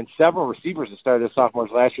 and several receivers that started as sophomores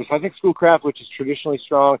last year. So I think Schoolcraft, which is traditionally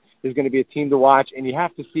strong, is going to be a team to watch. And you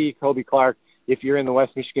have to see Kobe Clark if you're in the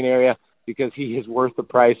West Michigan area, because he is worth the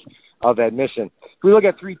price of admission. If we look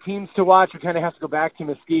at 3 teams to watch, we kind of have to go back to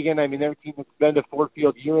Muskegon. I mean, they're a team that's been to Ford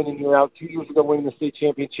Field year in and year out. 2 years ago winning the state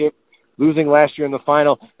championship, losing last year in the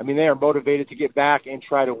final. I mean, they are motivated to get back and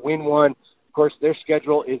try to win one. Of course, their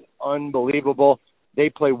schedule is unbelievable. They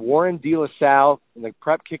play Warren De La Salle in the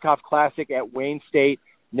Prep Kickoff Classic at Wayne State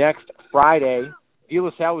next Friday. De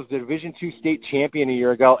La Salle was the Division II state champion a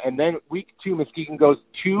year ago. And then week 2, Muskegon goes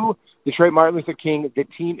to Detroit Martin Luther King, the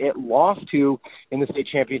team it lost to in the state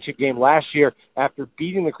championship game last year after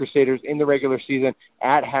beating the Crusaders in the regular season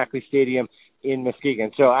at Hackley Stadium in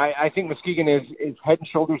Muskegon. So I think Muskegon is head and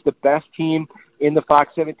shoulders the best team in the Fox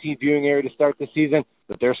 17 viewing area to start the season,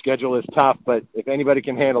 but their schedule is tough. But if anybody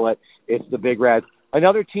can handle it, it's the Big Reds.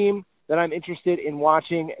 Another team that I'm interested in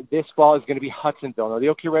watching this fall is going to be Hudsonville. Now, the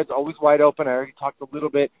OK Reds are always wide open. I already talked a little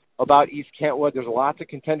bit about East Kentwood. There's lots of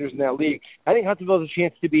contenders in that league. I think Hudsonville has a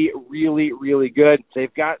chance to be really, really good.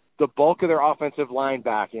 They've got the bulk of their offensive line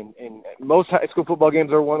back, and most high school football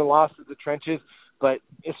games are won and lost in the trenches, but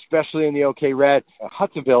especially in the OK Red,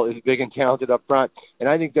 Hudsonville is big and talented up front, and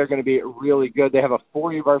I think they're going to be really good. They have a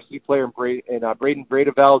 4-year varsity player in Braden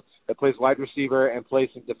Bredeveld that plays wide receiver and plays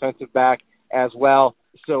some defensive back as well.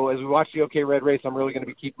 So as we watch the OK Red race, I'm really going to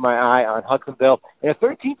be keeping my eye on Hudsonville. And a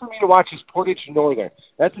third team for me to watch is Portage Northern.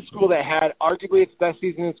 That's a school that had arguably its best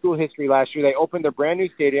season in school history last year. They opened their brand new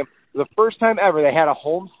stadium. For the first time ever, they had a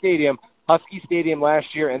home stadium, Husky Stadium, last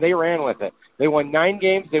year, and they ran with it. They won 9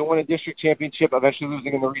 games. They won a district championship, eventually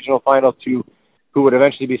losing in the regional final to who would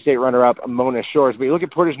eventually be state runner-up, Mona Shores. But you look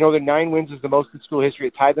at Portage Northern, 9 wins is the most in school history.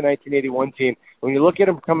 It tied the 1981 team. When you look at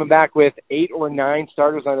them coming back with 8 or 9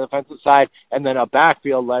 starters on the defensive side and then a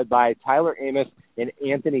backfield led by Tyler Amos and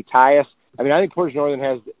Anthony Tyus, I mean, I think Portage Northern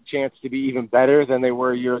has a chance to be even better than they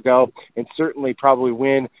were a year ago and certainly probably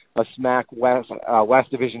win a SMAC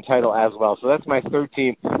West Division title as well. So that's my third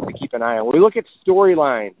team to keep an eye on. When we look at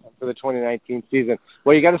storylines for the 2019 season,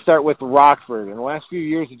 well, you got to start with Rockford. In the last few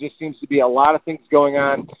years, it just seems to be a lot of things going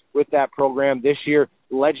on with that program. This year,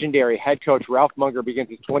 legendary head coach Ralph Munger begins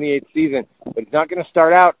his 28th season, but he's not going to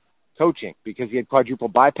start out coaching because he had quadruple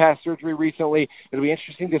bypass surgery recently. It'll be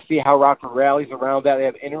interesting to see how Rockford rallies around that. They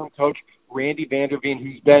have interim coach Randy Vanderveen,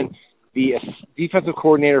 who's been the defensive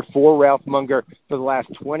coordinator for Ralph Munger for the last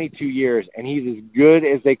 22 years, and he's as good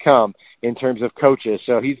as they come in terms of coaches.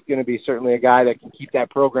 So he's going to be certainly a guy that can keep that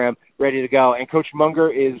program ready to go. And Coach Munger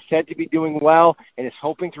is said to be doing well and is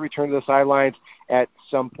hoping to return to the sidelines at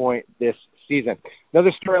some point this season.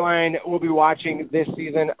 Another storyline we'll be watching this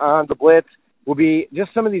season on the Blitz will be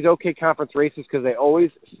just some of these OK Conference races because they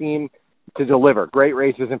always seem to deliver great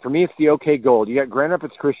races. And for me, it's the OK Gold. You got Grand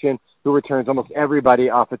Rapids Christian, who returns almost everybody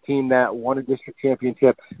off a team that won a district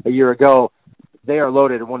championship a year ago. They are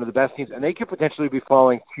loaded, one of the best teams, and they could potentially be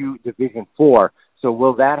falling to Division IV. So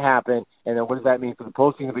will that happen? And then what does that mean for the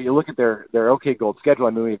postseason? But you look at their OK Gold schedule.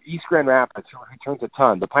 I mean, we have East Grand Rapids, who returns a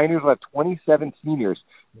ton. The Pioneers will have 27 seniors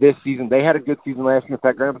this season. They had a good season last year. In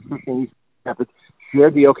fact, Grand Rapids Christian and East Grand Rapids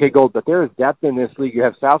shared the OK Gold, but there is depth in this league. You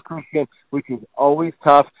have South Christian, which is always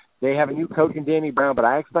tough. They have a new coach in Danny Brown, but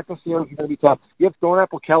I expect the Steelers are going to be tough. You have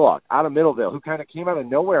Thornapple Kellogg out of Middleville, who kind of came out of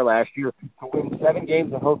nowhere last year to win 7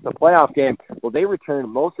 games and host a playoff game. Well, they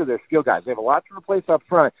returned most of their skill guys. They have a lot to replace up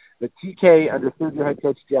front. The TK under third-year head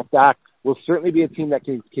coach Jeff Dock will certainly be a team that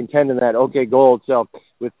can contend in that OK Gold. So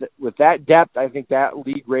with that depth, I think that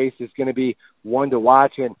league race is going to be one to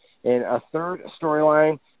watch. And a third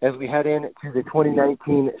storyline as we head into the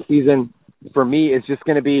 2019 season for me is just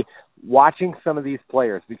going to be watching some of these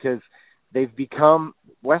players because they've become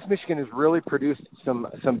 – West Michigan has really produced some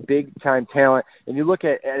big-time talent. And you look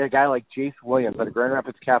at a guy like Jace Williams out of Grand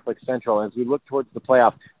Rapids Catholic Central. As we look towards the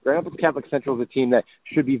playoffs, Grand Rapids Catholic Central is a team that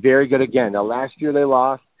should be very good again. Now, last year they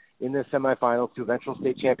lost in the semifinals to eventual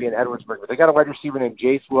state champion Edwardsburg. But they got a wide receiver named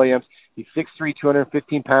Jace Williams. He's 6'3",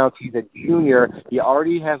 215 pounds. He's a junior. He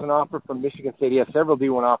already has an offer from Michigan State. He has several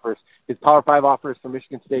D1 offers. His Power 5 offers from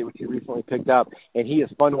Michigan State, which he recently picked up. And he is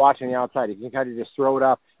fun to watch on the outside. You can kind of just throw it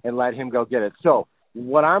up and let him go get it. So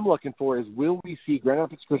what I'm looking for is, will we see Grand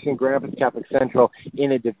Rapids Christian, Grand Rapids Catholic Central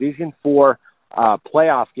in a Division IV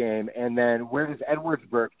playoff game? And then where does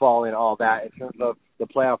Edwardsburg fall in all that in terms of the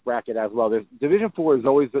playoff bracket as well? Division IV is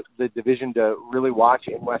always the division to really watch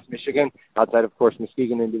in West Michigan, outside, of course,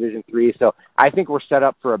 Muskegon in Division III. So I think we're set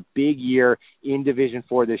up for a big year in Division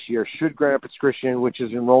IV this year. Should Grand Rapids Christian, which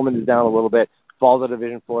is enrollment is down a little bit, fall to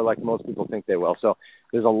Division IV like most people think they will. So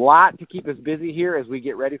there's a lot to keep us busy here as we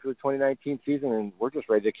get ready for the 2019 season, and we're just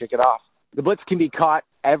ready to kick it off. The Blitz can be caught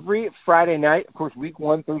every Friday night. Of course, week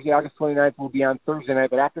 1, Thursday, August 29th, will be on Thursday night.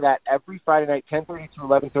 But after that, every Friday night, 10:30 to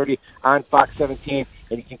 11:30 on Fox 17.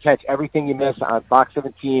 And you can catch everything you miss on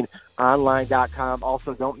Fox17online.com.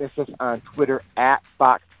 Also, don't miss us on Twitter at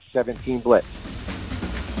Fox17Blitz.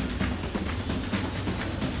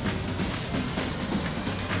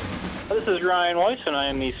 This this is Ryan Weiss, and I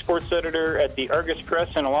am the sports editor at the Argus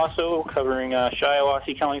Press in Owasso, covering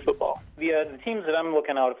Shiawassee County football. The teams that I'm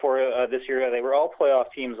looking out for this year, they were all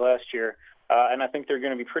playoff teams last year. And I think they're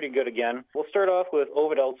going to be pretty good again. We'll start off with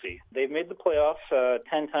Ovid-Elsie. They've made the playoffs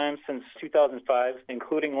 10 times since 2005,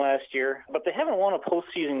 including last year, but they haven't won a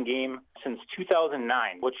postseason game since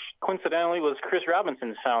 2009, which coincidentally was Chris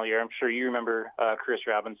Robinson's final year. I'm sure you remember Chris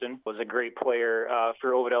Robinson was a great player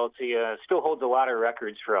for Ovid-Elsie. Still holds a lot of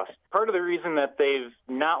records for us. Part of the reason that they've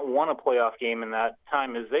not won a playoff game in that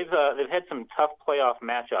time is they've had some tough playoff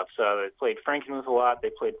matchups. They played Frankenmuth a lot.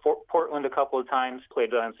 They played Portland a couple of times.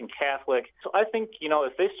 Played some Catholic. So I think,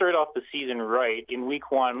 if they start off the season right in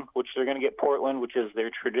week one, which they're going to get Portland, which is their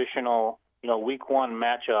traditional, week one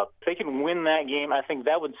matchup, if they can win that game, I think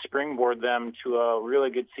that would springboard them to a really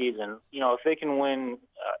good season. If they can win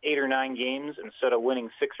 8 or 9 games instead of winning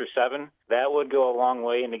 6 or 7, that would go a long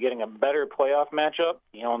way into getting a better playoff matchup,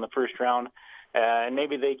 in the first round. And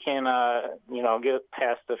maybe they can, get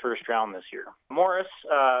past the first round this year. Morris,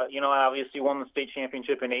 obviously won the state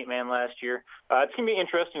championship in 8-man last year. It's going to be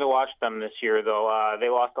interesting to watch them this year, though. They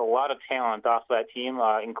lost a lot of talent off that team,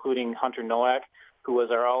 including Hunter Nowak, who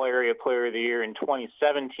was our All-Area Player of the Year in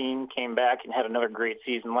 2017, came back and had another great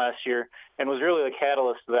season last year, and was really the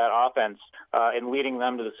catalyst of that offense in leading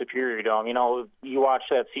them to the Superior Dome. You watch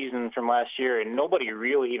that season from last year, and nobody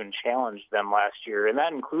really even challenged them last year, and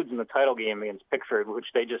that includes in the title game against Pickford, which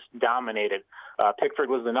they just dominated. Pickford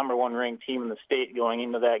was the number 1 ranked team in the state going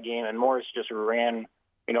into that game, and Morris just ran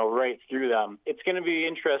right through them. It's going to be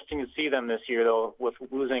interesting to see them this year, though, with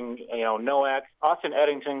losing, Nowak, Austin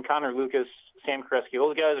Eddington, Connor Lucas, Sam Kresge.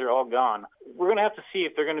 Those guys are all gone. We're going to have to see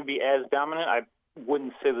if they're going to be as dominant. I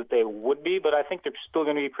wouldn't say that they would be, but I think they're still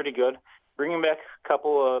going to be pretty good. Bringing back a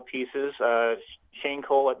couple of pieces. Shane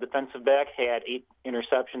Cole at defensive back had 8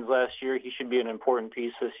 interceptions last year. He should be an important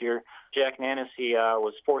piece this year. Jack Nannis, he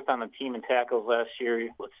was 4th on the team in tackles last year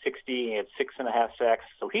with 60. He had 6.5 sacks,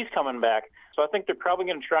 so he's coming back. So I think they're probably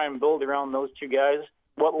going to try and build around those 2 guys.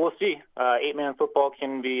 Well, we'll see. 8-man football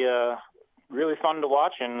can be really fun to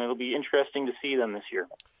watch, and it'll be interesting to see them this year.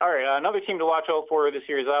 All right, another team to watch out for this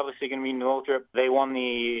year is obviously going to be New Lothrop. They won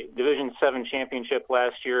the Division 7 championship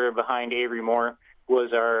last year behind Avery Moore,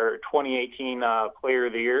 was our 2018 Player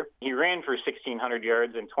of the Year. He ran for 1,600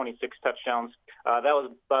 yards and 26 touchdowns. That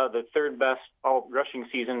was the 3rd best all-rushing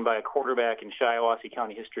season by a quarterback in Shiawassee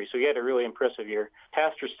County history, so he had a really impressive year.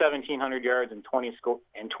 Passed for 1,700 yards and 20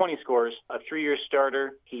 scores, a 3-year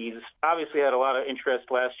starter. He's obviously had a lot of interest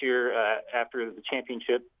last year after the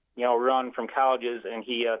championship run from colleges, and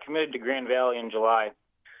he committed to Grand Valley in July.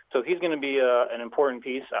 So he's going to be an important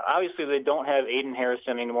piece. Obviously, they don't have Aiden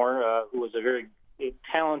Harrison anymore, who was a very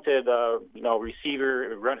talented,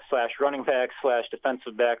 receiver, running back /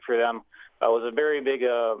 defensive back for them. Was a very big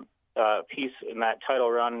piece in that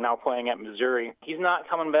title run, now playing at Missouri. He's not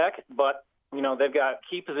coming back, but, they've got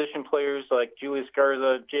key position players like Julius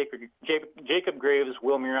Garza, Jacob Graves,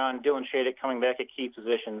 Will Muron, Dylan Shadek coming back at key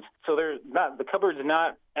positions. So the cupboard's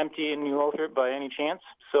not empty in New Lothrop by any chance.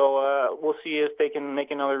 So we'll see if they can make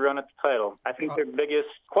another run at the title. I think their biggest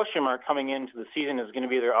question mark coming into the season is going to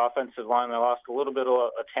be their offensive line. They lost a little bit of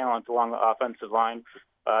talent along the offensive line,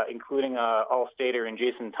 including All-Stater and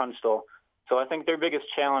Jason Tunstall. So I think their biggest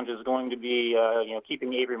challenge is going to be,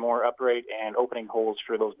 keeping Avery Moore upright and opening holes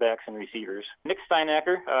for those backs and receivers. Nick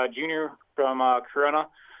Steinacker, junior from Corunna,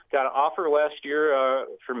 got an offer last year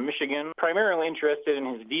from Michigan. Primarily interested in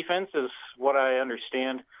his defense, is what I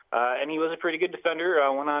understand. And he was a pretty good defender.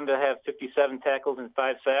 Went on to have 57 tackles and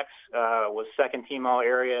 5 sacks. Was 2nd team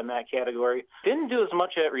All-Area in that category. Didn't do as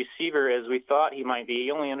much at receiver as we thought he might be.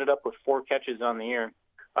 He only ended up with 4 catches on the year.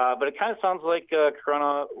 But it kind of sounds like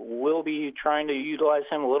Corunna will be trying to utilize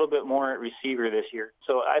him a little bit more at receiver this year.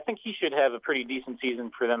 So I think he should have a pretty decent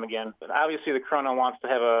season for them again. But obviously, the Corunna wants to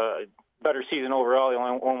have a better season overall. He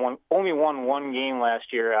only won 1 game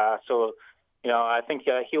last year. So I think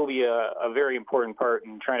he'll be a very important part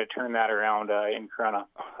in trying to turn that around in Corunna.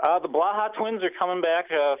 The Blaha twins are coming back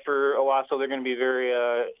for Owasso. They're going to be very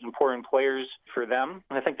important players for them.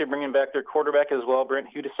 I think they're bringing back their quarterback as well, Brent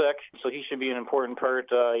Hudasek. So he should be an important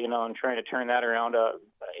part, in trying to turn that around.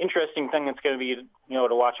 Interesting thing that's going to be,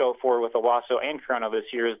 to watch out for with Owasso and Corunna this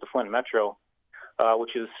year is the Flint Metro,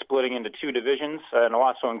 which is splitting into 2 divisions. And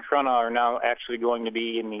Owasso and Corunna are now actually going to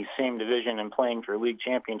be in the same division and playing for league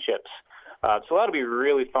championships. So that'll be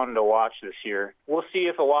really fun to watch this year. We'll see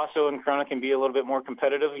if Owasso and Corunna can be a little bit more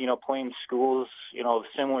competitive, playing schools, of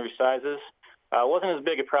similar sizes. It wasn't as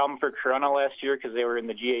big a problem for Corunna last year because they were in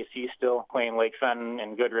the GAC still, playing Lake Fenton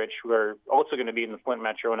and Goodrich, who are also going to be in the Flint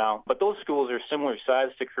Metro now. But those schools are similar size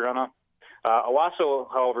to Corunna. Owasso,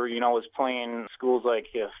 however, is playing schools like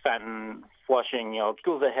Fenton, Flushing,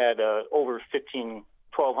 schools that had over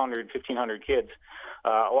 1,200 kids.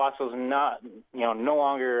 Owasso's not, no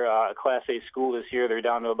longer a Class A school this year. They're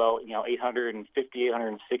down to about,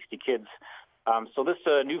 860 kids. So this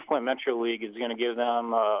new Flint Metro League is going to give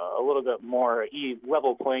them a little bit more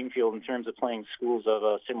level playing field in terms of playing schools of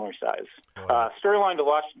a similar size. Storyline to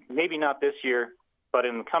watch, maybe not this year, but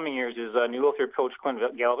in the coming years, is New Lothrop coach Clint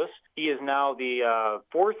Galvis. He is now the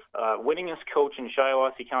fourth winningest coach in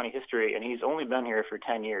Shiawassee County history, and he's only been here for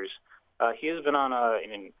 10 years. He has been on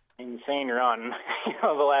an insane run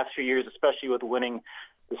the last few years, especially with winning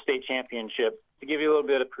the state championship. To give you a little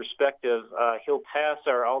bit of perspective, he'll pass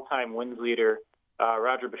our all-time wins leader,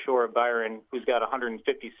 Roger Bashore of Byron, who's got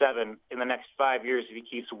 157 in the next 5 years if he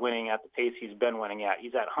keeps winning at the pace he's been winning at.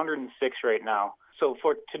 He's at 106 right now. So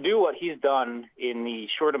to do what he's done in the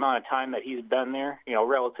short amount of time that he's been there,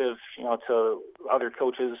 relative, to other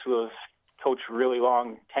coaches who have coached really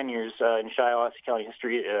long tenures in Shiawassee County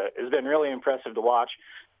history, has been really impressive to watch.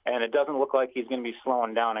 And it doesn't look like he's going to be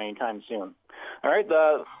slowing down anytime soon. All right,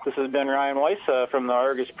 this has been Ryan Weiss from the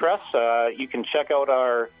Argus Press. You can check out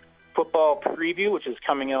our football preview, which is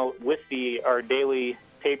coming out with our daily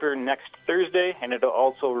paper next Thursday, and it'll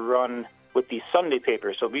also run with the Sunday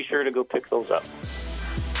paper, so be sure to go pick those up.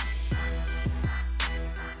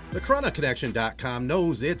 TheCorunnaConnection.com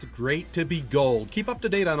knows it's great to be gold. Keep up to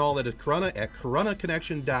date on all that is Corunna at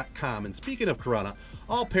CorunnaConnection.com. And speaking of Corunna,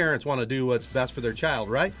 all parents want to do what's best for their child,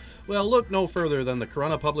 right? Well, look no further than the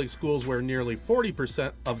Corunna Public Schools, where nearly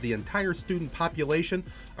 40% of the entire student population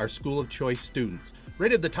are school of choice students.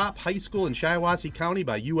 Rated the top high school in Shiawassee County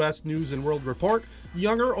by U.S. News and World Report,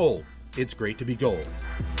 young or old, it's great to be gold.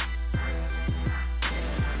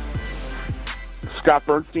 Scott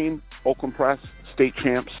Bernstein, Oakland Press, state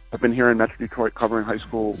champs. I've been here in Metro Detroit covering high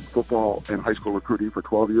school football and high school recruiting for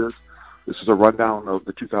 12 years. This is a rundown of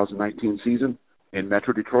the 2019 season in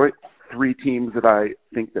Metro Detroit. 3 teams that I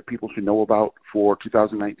think that people should know about for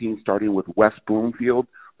 2019, starting with West Bloomfield,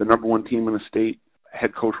 the number 1 team in the state.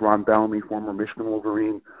 Head coach Ron Bellamy, former Michigan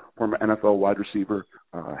Wolverine, former NFL wide receiver,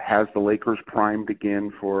 has the Lakers primed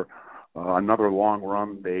again for another long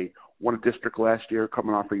run. They won a district last year,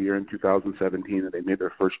 coming off a year in 2017, and they made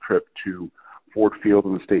their first trip to Ford Field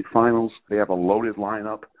in the state finals. They have a loaded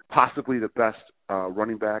lineup, possibly the best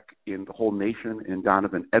running back in the whole nation in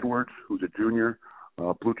Donovan Edwards, who's a junior,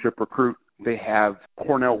 blue chip recruit. They have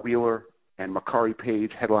Cornell Wheeler and Makari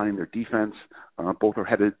Page headlining their defense. Both are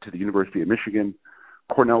headed to the University of Michigan.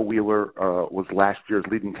 Cornell Wheeler was last year's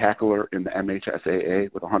leading tackler in the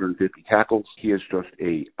MHSAA with 150 tackles. He is just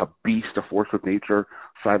a beast, a force of nature,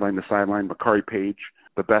 sideline to sideline. Makari Page,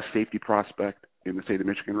 the best safety prospect in the state of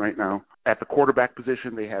Michigan right now. At the quarterback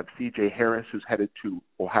position, they have C.J. Harris, who's headed to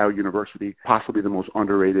Ohio University, possibly the most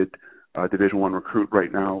underrated Division I recruit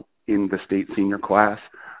right now in the state senior class.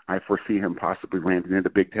 I foresee him possibly landing in a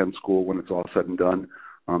Big Ten school when it's all said and done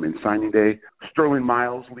in signing day. Sterling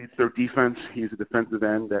Miles leads their defense. He's a defensive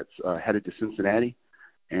end that's headed to Cincinnati.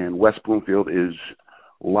 And West Bloomfield is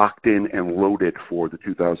locked in and loaded for the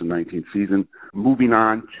 2019 season. Moving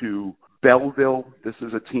on to Belleville. This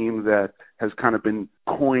is a team that has kind of been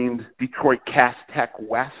coined Detroit Cass Tech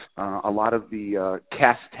West. A lot of the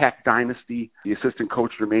Cass Tech dynasty, the assistant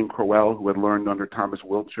coach Jermaine Crowell, who had learned under Thomas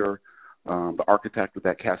Wiltshire, the architect of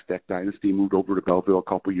that Cass Tech dynasty, moved over to Belleville a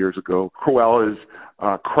couple years ago. Crowell is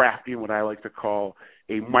crafting what I like to call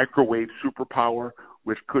a microwave superpower,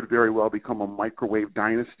 which could very well become a microwave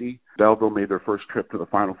dynasty. Belleville made their first trip to the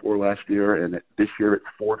Final Four last year, and this year it's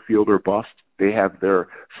Ford Field or bust. They have their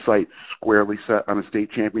sights squarely set on a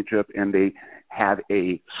state championship, and they have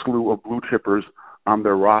a slew of blue chippers on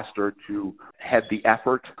their roster to head the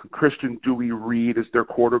effort. Christian Dewey Reed is their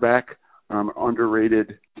quarterback,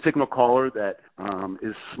 underrated signal caller that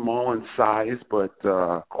is small in size but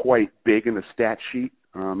quite big in the stat sheet.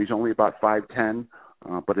 He's only about 5'10",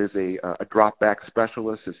 but is a drop back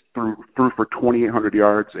specialist. Is threw for 2,800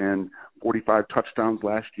 yards and 45 touchdowns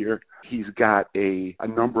last year. He's got a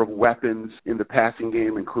number of weapons in the passing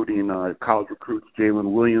game, including college recruits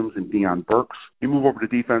Jalen Williams and Deion Burks. You move over to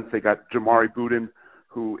defense, they got Jamari Budin,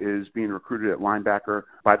 who is being recruited at linebacker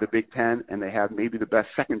by the Big Ten, and they have maybe the best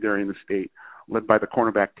secondary in the state, led by the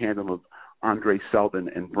cornerback tandem of Andre Seldon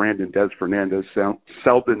and Brandon Des Fernandez.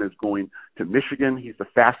 Seldon is going to Michigan. He's the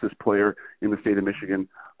fastest player in the state of Michigan,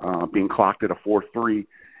 being clocked at a 4.3.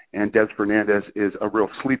 And Des Fernandez is a real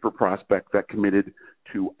sleeper prospect that committed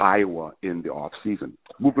to Iowa in the offseason.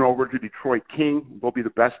 Moving over to Detroit King, they'll be the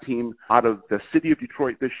best team out of the city of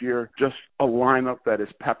Detroit this year. Just a lineup that is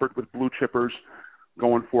peppered with blue chippers.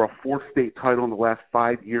 going for a fourth state title in the last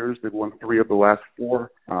 5 years. They've won 3 of the last 4.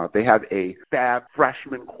 They have a fab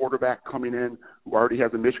freshman quarterback coming in who already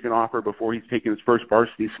has a Michigan offer before he's taking his first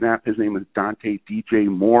varsity snap. His name is Dante DJ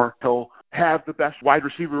Moore. He'll have the best wide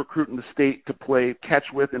receiver recruit in the state to play catch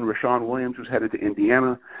with in Rashawn Williams, who's headed to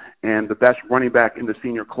Indiana, and the best running back in the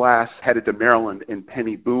senior class headed to Maryland in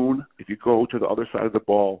Penny Boone. If you go to the other side of the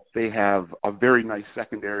ball, they have a very nice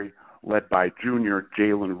secondary led by junior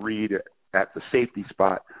Jalen Reed at the safety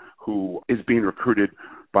spot, who is being recruited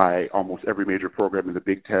by almost every major program in the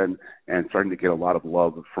Big Ten and starting to get a lot of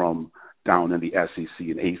love from down in the SEC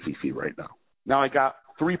and ACC right now. Now I got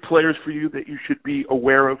 3 players for you that you should be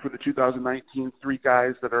aware of for the 2019, 3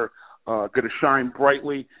 guys that are going to shine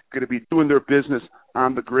brightly, going to be doing their business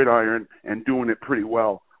on the gridiron and doing it pretty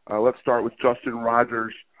well. Let's start with Justin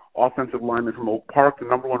Rogers, offensive lineman from Oak Park, the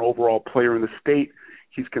number 1 overall player in the state.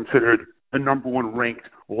 He's considered the number 1 ranked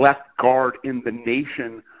left guard in the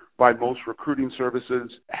nation by most recruiting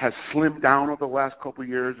services, has slimmed down over the last couple of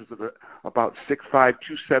years, is about 6'5",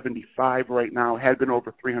 275 right now, had been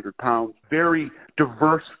over 300 pounds. Very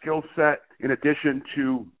diverse skill set in addition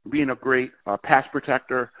to being a great pass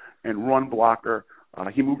protector and run blocker.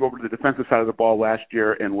 He moved over to the defensive side of the ball last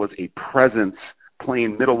year and was a presence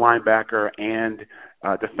playing middle linebacker and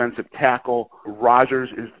defensive tackle. Rogers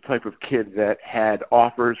is the type of kid that had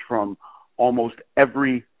offers from almost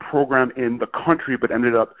every program in the country, but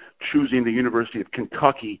ended up choosing the University of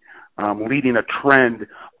Kentucky, leading a trend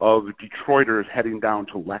of Detroiters heading down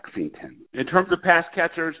to Lexington. In terms of pass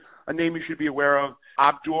catchers, a name you should be aware of,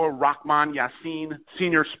 Abdur Rahman Yassin,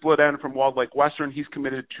 senior split end from Walled Lake Western. He's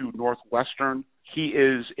committed to Northwestern. He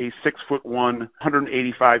is a 6'1",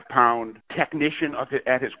 185-pound technician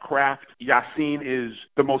at his craft. Yassin is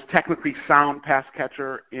the most technically sound pass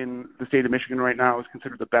catcher in the state of Michigan right now. He's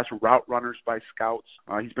considered the best route runners by scouts.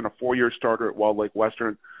 He's been a 4-year starter at Walled Lake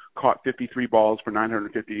Western, caught 53 balls for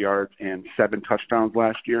 950 yards and 7 touchdowns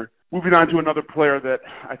last year. Moving on to another player that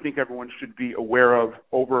I think everyone should be aware of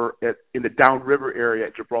over in the Downriver area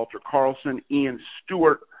at Gibraltar Carlson, Ian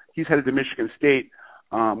Stewart. He's headed to Michigan State.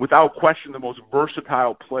 Without question, the most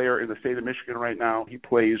versatile player in the state of Michigan right now. He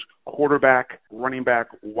plays quarterback, running back,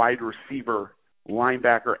 wide receiver,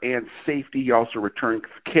 linebacker, and safety. He also returns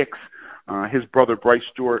kicks. His brother, Bryce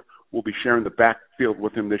Stewart, will be sharing the backfield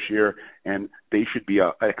with him this year, and they should be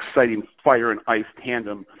an exciting fire and ice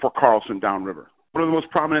tandem for Carlson Downriver. One of the most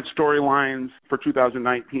prominent storylines for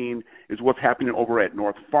 2019 is what's happening over at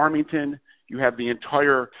North Farmington. You have the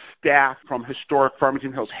entire staff from historic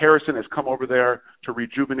Farmington Hills Harrison has come over there to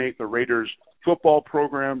rejuvenate the Raiders football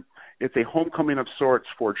program. It's a homecoming of sorts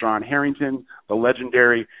for John Harrington, the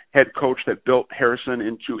legendary head coach that built Harrison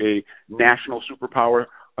into a national superpower,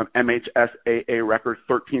 an MHSAA record,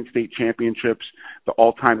 13 state championships, the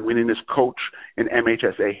all-time winningest coach in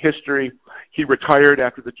MHSA history. He retired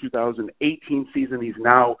after the 2018 season. He's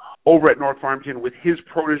now over at North Farmington with his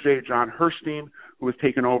protege, John Herstein, who has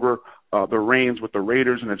taken over the reins with the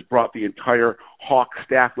Raiders and has brought the entire Hawk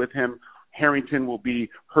staff with him. Harrington will be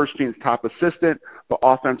Herstein's top assistant. The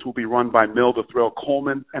offense will be run by Mill the Thrill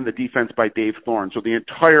Coleman and the defense by Dave Thorne. So the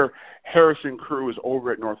entire Harrison crew is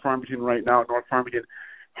over at North Farmington right now. North Farmington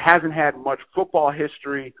hasn't had much football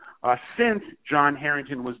history since John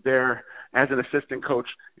Harrington was there as an assistant coach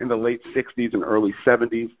in the late 60s and early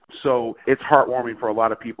 70s. So it's heartwarming for a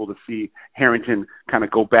lot of people to see Harrington kind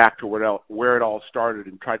of go back to where it all started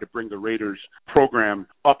and try to bring the Raiders program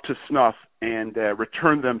up to snuff and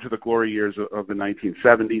return them to the glory years of the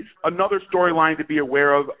 1970s. Another storyline to be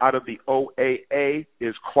aware of out of the OAA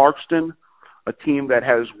is Clarkston, a team that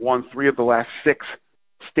has won 3 of the last 6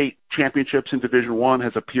 state championships in Division I,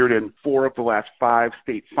 has appeared in 4 of the last 5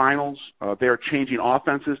 state finals. They're changing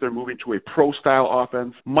offenses. They're moving to a pro-style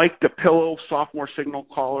offense. Mike DePillo, sophomore signal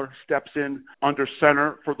caller, steps in under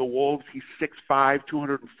center for the Wolves. He's 6'5",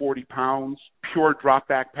 240 pounds, pure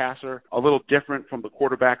drop-back passer, a little different from the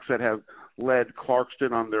quarterbacks that have led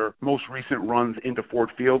Clarkston on their most recent runs into Ford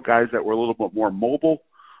Field, guys that were a little bit more mobile,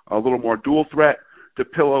 a little more dual threat.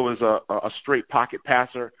 DePillo is a straight pocket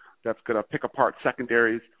passer that's going to pick apart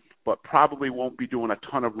secondaries, but probably won't be doing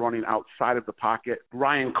a ton of running outside of the pocket.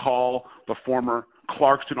 Ryan Call, the former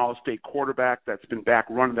Clarkston All-State quarterback that's been back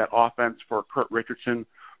running that offense for Kurt Richardson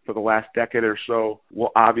for the last decade or so,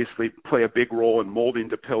 will obviously play a big role in molding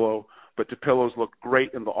DePillo. But DePillo's looked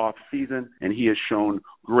great in the off-season, and he has shown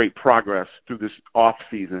great progress through this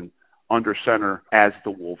off-season under center as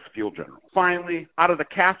the Wolves field general. Finally, out of the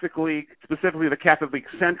Catholic League, specifically the Catholic League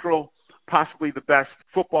Central, possibly the best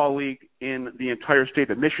football league in the entire state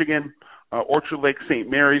of Michigan. Orchard Lake St.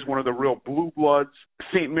 Mary's, one of the real blue bloods.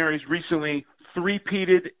 St. Mary's recently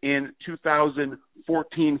three-peated in 2014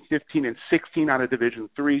 14, 15, and 16 out of Division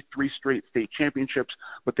III, 3 straight state championships,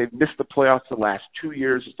 but they've missed the playoffs the last 2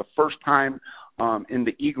 years. It's the first time in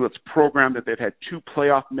the Eaglets program that they've had 2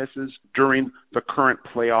 playoff misses during the current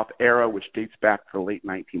playoff era, which dates back to the late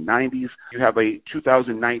 1990s. You have a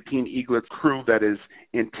 2019 Eaglets crew that is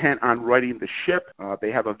intent on righting the ship.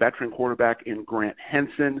 They have a veteran quarterback in Grant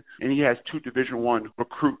Henson, and he has 2 Division I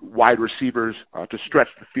recruit wide receivers to stretch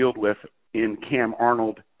the field with in Cam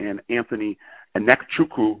Arnold and Anthony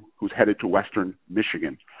Anekchukwu, who's headed to Western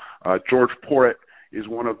Michigan. George Porritt is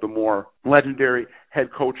one of the more legendary head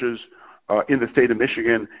coaches in the state of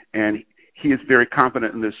Michigan, and he is very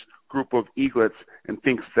confident in this group of Eaglets and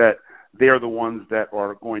thinks that they are the ones that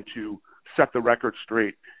are going to set the record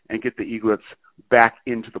straight and get the Eaglets back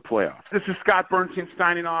into the playoffs. This is Scott Bernstein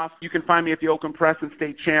signing off. You can find me at the Oakland Press and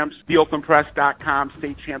State Champs, theoaklandpress.com,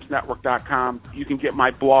 statechampsnetwork.com. You can get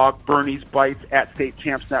my blog, Bernie's Bites, at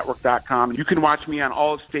statechampsnetwork.com. You can watch me on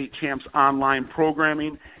all of State Champs online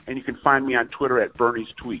programming, and you can find me on Twitter at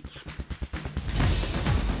Bernie's Tweets.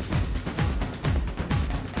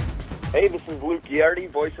 Hey, this is Luke Giardi,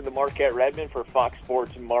 voice of the Marquette Redmen for Fox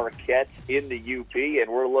Sports Marquette in the UP,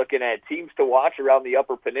 and we're looking at teams to watch around the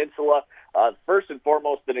Upper Peninsula. First and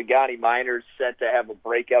foremost, the Negaunee Miners set to have a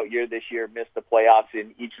breakout year this year, missed the playoffs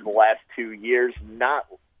in each of the last 2 years. Not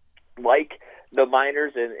like the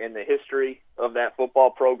Miners in the history of that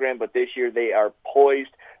football program, but this year they are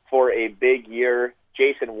poised for a big year.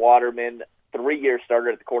 Jason Waterman, 3-year starter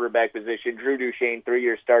at the quarterback position. Drew Duchesne,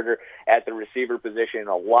 3-year starter at the receiver position.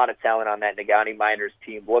 A lot of talent on that Negaunee Miners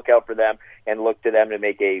team. Look out for them and look to them to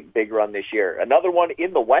make a big run this year. Another one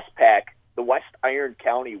in the West Pack, the West Iron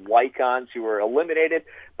County Wycons, who were eliminated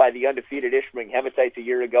by the undefeated Ishpeming Hematites a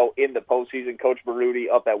year ago in the postseason. Coach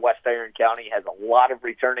Baruti up at West Iron County has a lot of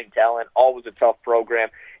returning talent, always a tough program,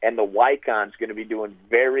 and the Wycons going to be doing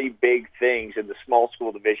very big things in the small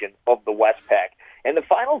school division of the West Pack. And the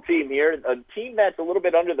final team here, a team that's a little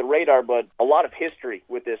bit under the radar, but a lot of history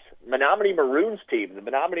with this Menominee Maroons team. The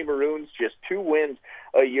Menominee Maroons, just 2 wins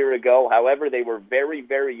a year ago. However, they were very,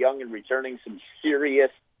 very young and returning some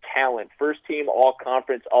serious talent. First team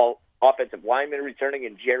all-conference, all-offensive lineman returning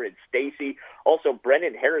in Jared Stacy. Also,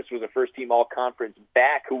 Brendan Harris was a first-team all-conference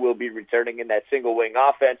back who will be returning in that single-wing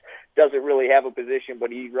offense. Doesn't really have a position,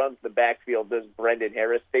 but he runs the backfield, does Brendan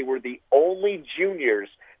Harris. They were the only juniors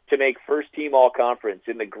to make first-team all-conference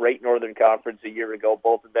in the Great Northern Conference a year ago,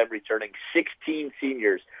 both of them returning 16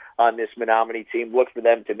 seniors on this Menominee team. Look for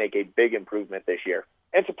them to make a big improvement this year.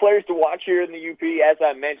 And some players to watch here in the UP, as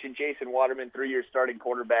I mentioned, Jason Waterman, 3-year starting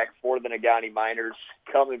quarterback for the Negaunee Miners,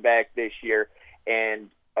 coming back this year, and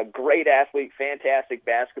a great athlete, fantastic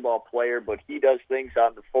basketball player, but he does things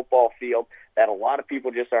on the football field that a lot of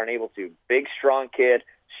people just aren't able to. Big, strong kid,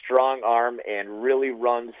 strong arm, and really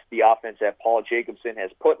runs the offense that Paul Jacobson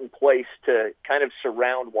has put in place to kind of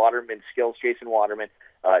surround Waterman's skills. Jason Waterman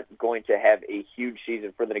going to have a huge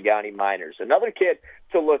season for the Negaunee Miners. Another kid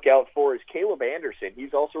to look out for is Caleb Anderson.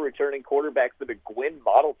 He's also returning quarterback for the Gwinn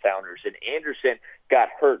Model Towners, and Anderson got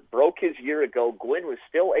hurt, broke his year ago. Gwinn was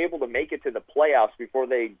still able to make it to the playoffs before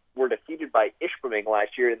they were defeated by Ishpeming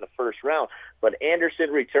last year in the first round. But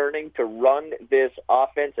Anderson returning to run this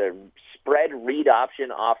offense, a spread read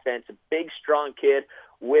option offense, a big, strong kid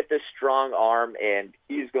with a strong arm, and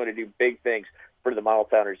he's going to do big things for the Model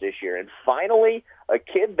Towners this year. And finally, a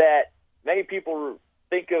kid that many people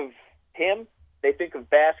think of him, they think of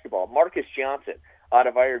basketball, Marcus Johnson out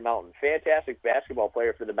of Iron Mountain. Fantastic basketball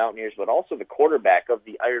player for the Mountaineers, but also the quarterback of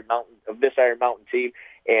the this Iron Mountain team.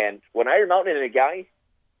 And when Iron Mountain and a guy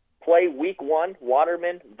play week 1,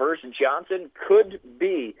 Waterman versus Johnson, could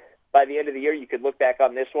be by the end of the year, you could look back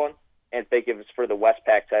on this one and think it was for the West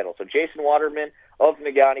Pack title. So Jason Waterman of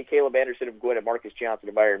Negaunee, Caleb Anderson of Gwinn, and Marcus Johnson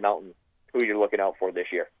of Iron Mountain, who you're looking out for this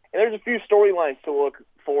year. And there's a few storylines to look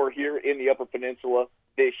for here in the Upper Peninsula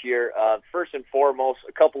this year. First and foremost,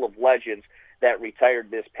 a couple of legends that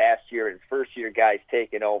retired this past year and first-year guys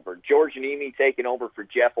taking over. George Nemi taking over for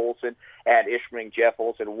Jeff Olson at Ishpeming. Jeff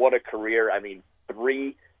Olson, what a career. I mean,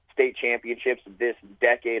 3 state championships this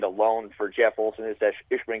decade alone for Jeff Olson, his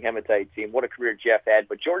Ishpeming Hematite team. What a career Jeff had.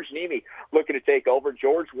 But George Nemi looking to take over.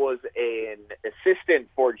 George was an assistant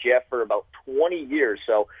for Jeff for about 20 years,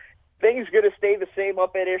 so things going to stay the same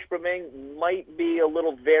up at Ishpeming. Might be a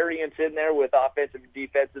little variance in there with offensive and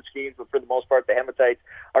defensive schemes, but for the most part, the Hematites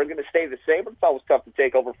are going to stay the same. It's always tough to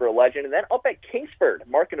take over for a legend. And then up at Kingsford,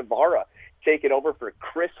 Mark Navarra taking over for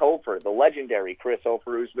Chris Hofer, the legendary Chris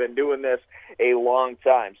Hofer, who's been doing this a long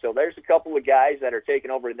time. So there's a couple of guys that are taking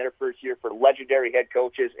over in their first year for legendary head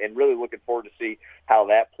coaches, and really looking forward to see how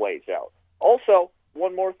that plays out. Also,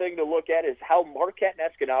 one more thing to look at is how Marquette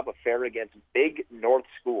and Escanaba fare against Big North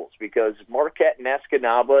schools, because Marquette and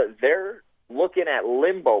Escanaba, they're looking at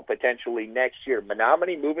limbo potentially next year.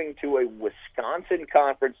 Menominee moving to a Wisconsin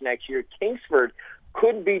conference next year. Kingsford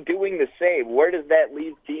could be doing the same. Where does that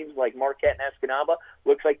leave teams like Marquette and Escanaba?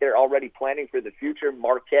 Looks like they're already planning for the future.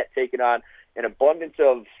 Marquette taking on an abundance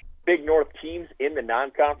of Big North teams in the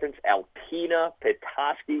non-conference. Alpena,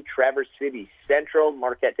 Petoskey, Traverse City Central.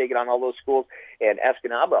 Marquette taking on all those schools. And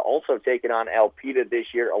Escanaba also taking on Alpena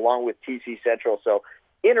this year along with TC Central. So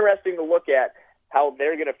interesting to look at how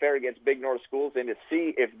they're going to fare against Big North schools and to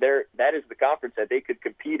see if that is the conference that they could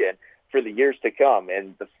compete in for the years to come.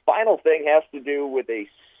 And the final thing has to do with a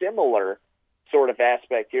similar sort of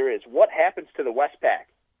aspect here is what happens to the Westpac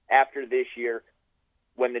after this year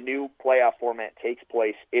when the new playoff format takes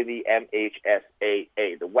place in the MHSAA.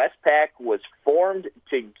 The Westpac was formed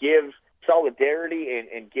to give solidarity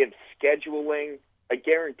and give scheduling a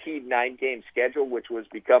guaranteed 9-game schedule, which was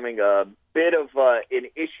becoming a bit of an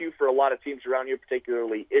issue for a lot of teams around here,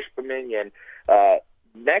 particularly Ishpeming. And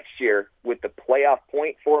next year, with the playoff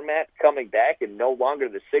point format coming back and no longer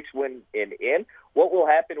the 6-win in, what will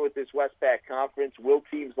happen with this Westpac conference? Will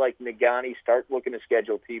teams like Negaunee start looking to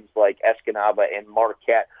schedule teams like Escanaba and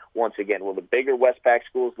Marquette once again? Will the bigger Westpac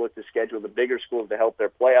schools look to schedule the bigger schools to help their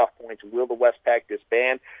playoff points? Will the Westpac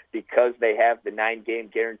disband because they have the 9-game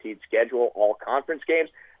guaranteed schedule, all conference games?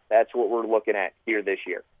 That's what we're looking at here this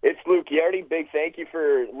year. It's Luke Yardy. Big thank you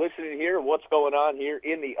for listening here. What's going on here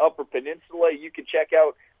in the Upper Peninsula? You can check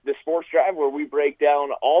out the Sports Drive where we break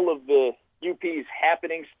down all of the UP's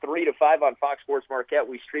happenings 3 to 5 on Fox Sports Marquette.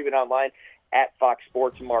 We stream it online at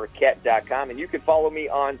foxsportsmarquette.com. And you can follow me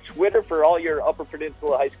on Twitter for all your Upper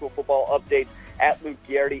Peninsula high school football updates at Luke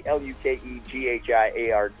Giardi,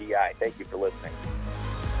 LukeGiardi. Thank you for listening.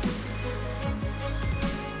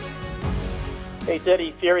 Hey, it's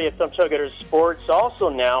Eddie Fury at Thumb Chuggers Sports. Also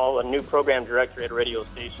now a new program director at a radio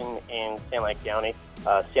station in Sand Lake County,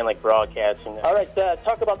 Sand Lake Broadcasting. All right,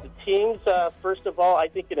 talk about the teams. First of all, I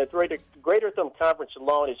think in the Greater Thumb Conference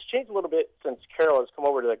alone, it's changed a little bit since Carroll has come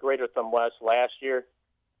over to the Greater Thumb West last year.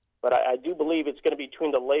 But I do believe it's going to be between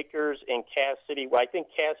the Lakers and Cass City. Well, I think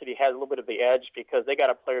Cass City has a little bit of the edge because they got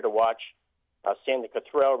a player to watch, Sandy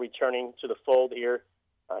Cottrell, returning to the fold here.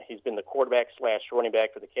 He's been the quarterback/running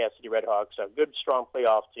back for the Cass City Redhawks. A good, strong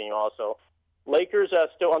playoff team also. Lakers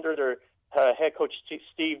still under their head coach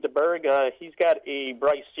Steve DeBerg. He's got a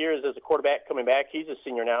Bryce Sears as a quarterback coming back. He's a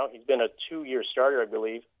senior now. He's been a 2-year starter, I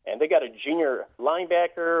believe. And they got a junior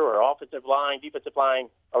linebacker or offensive line, defensive line.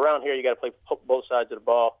 Around here, you got to play both sides of the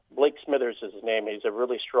ball. Blake Smithers is his name. He's a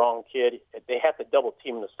really strong kid. They have to double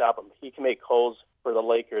team him to stop him. He can make holes for the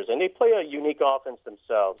Lakers, and they play a unique offense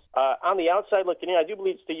themselves. On the outside looking in, I do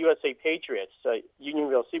believe it's the USA Patriots,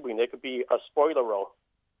 Unionville-Sebring. They could be a spoiler role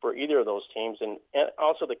for either of those teams, and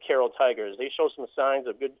also the Carroll Tigers. They show some signs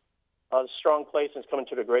of good, strong play since coming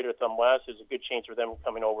to the Greater Thumb West. There's a good chance for them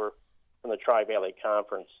coming over from the Tri-Valley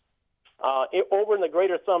Conference. Over in the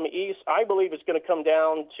Greater Thumb East, I believe it's going to come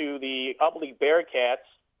down to the Ubly Bearcats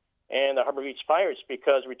and the Harbor Beach Pirates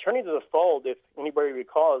because returning to the fold, if anybody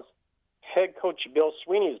recalls, head coach Bill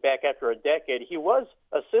Sweeney is back after a decade. He was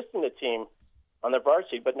assisting the team on the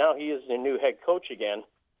varsity, but now he is the new head coach again.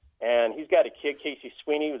 And he's got a kid, Casey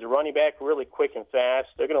Sweeney, who's a running back, really quick and fast.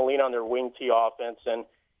 They're going to lean on their wing T offense, and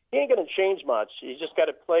he ain't going to change much. He's just got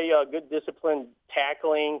to play good disciplined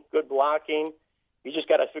tackling, good blocking. You just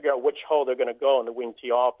got to figure out which hole they're going to go in the wing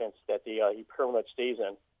T offense that he permanently stays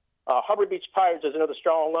in. Harbor Beach Pirates is another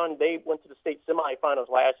strong one. They went to the state semifinals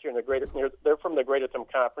last year. They're from the Greater Thumb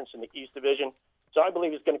Conference in the East Division. So I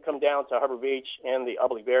believe it's going to come down to Harbor Beach and the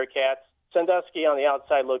Ubly Bearcats. Sandusky on the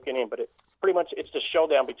outside looking in, but pretty much it's the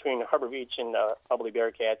showdown between Harbor Beach and Ubly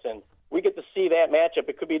Bearcats. And we get to see that matchup.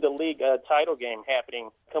 It could be the league title game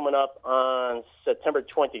happening coming up on September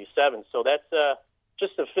 27th. So that's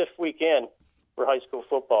just the 5th weekend for high school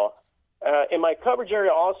football. In my coverage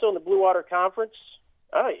area also in the Blue Water Conference,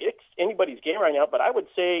 it's anybody's game right now, but I would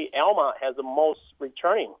say Almont has the most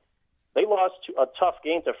returning. They lost a tough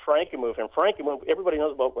game to Frankenmuth, and Frankenmuth, everybody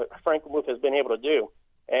knows about what Frankenmuth has been able to do.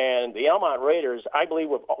 And the Almont Raiders, I believe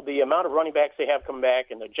with the amount of running backs they have come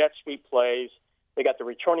back and the jet sweep plays, they got the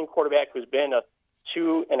returning quarterback who's been a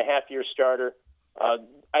 2.5-year starter.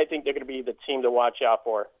 I think they're going to be the team to watch out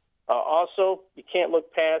for. Also, you can't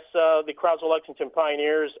look past the Croswell-Lexington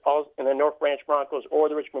Pioneers and the North Branch Broncos or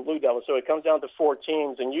the Richmond Blue Devils. So it comes down to 4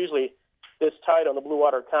 teams, and usually this title in the Blue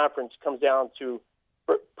Water Conference comes down to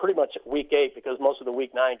pretty much Week 8 because most of the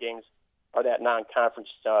Week 9 games are that non-conference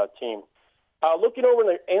team. Looking over in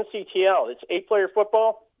the NCTL, it's 8-player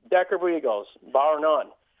football, Decker Eagles, bar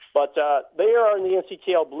none. But they are in the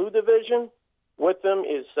NCTL Blue Division. With them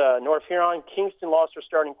is North Huron. Kingston lost their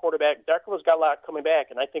starting quarterback. Deckerville's got a lot coming back,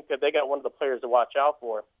 and I think that they got one of the players to watch out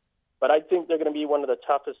for. But I think they're going to be one of the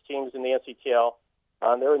toughest teams in the NCTL.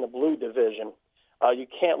 They're in the Blue Division. You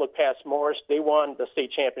can't look past Morris. They won the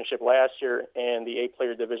state championship last year in the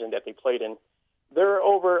 8-player division that they played in. They're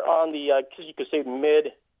over on the, you could say,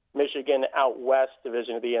 mid-Michigan out west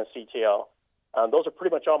division of the NCTL. Those are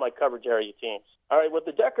pretty much all my coverage area teams. All right, with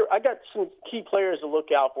the Decker, I got some key players to look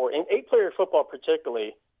out for. In 8-player football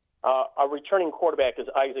particularly, a returning quarterback is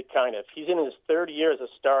Isaac Kineff. He's in his third year as a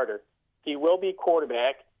starter. He will be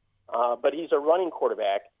quarterback, but he's a running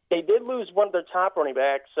quarterback. They did lose one of their top running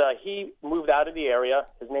backs. He moved out of the area.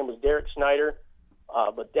 His name was Derek Snyder.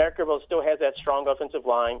 But Deckerville still has that strong offensive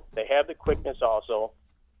line. They have the quickness also.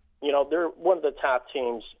 You know, they're one of the top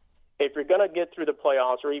teams. If you're going to get through the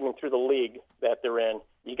playoffs or even through the league that they're in,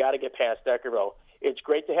 you got to get past Deckerville. It's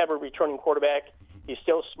great to have a returning quarterback. He's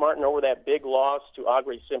still smarting over that big loss to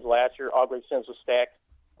Augrey Sims last year. Augrey Sims was stacked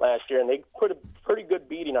last year, and they put a pretty good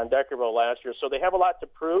beating on Deckerville last year. So they have a lot to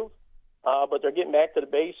prove, but they're getting back to the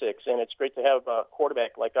basics, and it's great to have a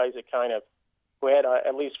quarterback like Isaac Kineff, who had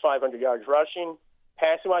at least 500 yards rushing.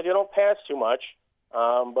 Passing-wise, they don't pass too much,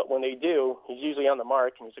 but when they do, he's usually on the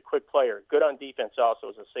mark, and he's a quick player. Good on defense also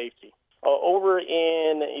as a safety. Over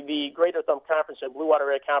in the Greater Thumb Conference and Blue Water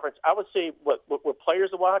Red Conference, I would say what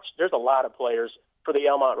players to watch, there's a lot of players for the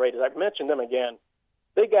Elmont Raiders. I've mentioned them again.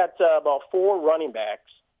 They got about 4 running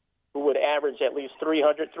backs who would average at least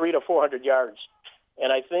 300 to 400 yards.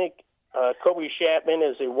 And I think Kobe Chapman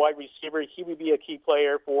is a wide receiver. He would be a key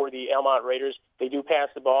player for the Elmont Raiders. They do pass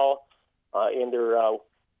the ball in their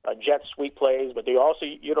jet sweep plays, but they also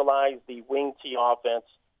utilize the wing T offense.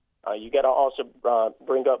 You got to also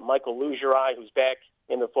bring up Michael Lugerai, who's back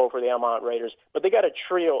in the fold for the Elmont Raiders. But they got a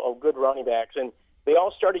trio of good running backs, and they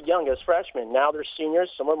all started young as freshmen. Now they're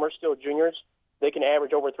seniors. Some of them are still juniors. They can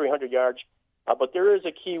average over 300 yards. But there is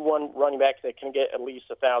a key one running back that can get at least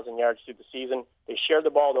 1,000 yards through the season. They share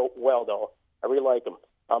the ball well, though. I really like them.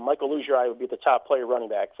 Michael Lugerai would be the top player running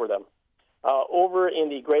back for them. Over in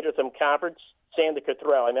the Greater Thumb Conference, Sandy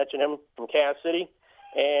Cottrell. I mentioned him from Cass City.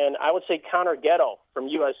 And I would say Connor Ghetto from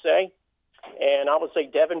USA. And I would say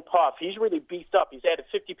Devin Puff. He's really beefed up. He's added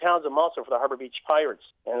 50 pounds of muscle for the Harbor Beach Pirates.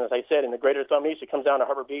 And as I said, in the Greater Thumb East, it comes down to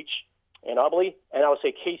Harbor Beach and Ubly. And I would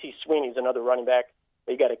say Casey Sweeney's another running back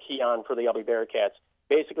they got a key on for the Ubly Bearcats.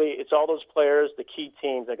 Basically, it's all those players, the key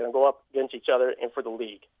teams that are going to go up against each other and for the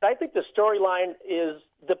league. I think the storyline is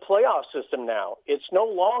the playoff system now. It's no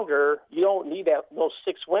longer, you don't need those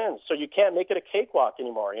 6 wins, so you can't make it a cakewalk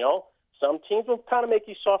anymore, you know. Some teams will kind of make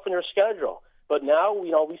you soften their schedule. But now,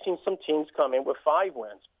 you know, we've seen some teams come in with 5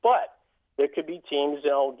 wins. But there could be teams, you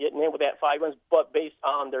know, getting in with that 5 wins, but based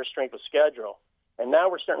on their strength of schedule. And now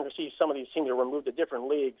we're starting to see some of these teams that were moved to different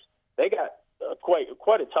leagues. They got quite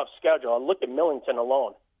a tough schedule. Look at Millington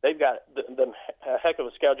alone. They've got the heck of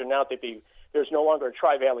a schedule now. There's no longer a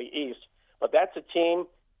Tri-Valley East. But that's a team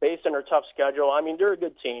based on their tough schedule. I mean, they're a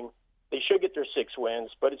good team. They should get their 6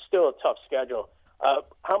 wins, but it's still a tough schedule.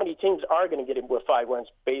 How many teams are going to get in with 5 wins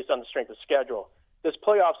based on the strength of schedule? This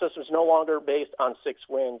playoff system is no longer based on 6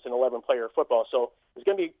 wins in 11-player football. So it's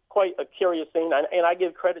going to be quite a curious thing. And I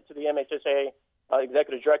give credit to the MHSAA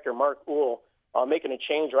Executive Director, Mark Uhl, making a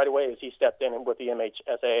change right away as he stepped in with the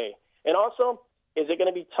MHSAA. And also, is it going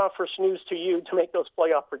to be tough for Snooze to you to make those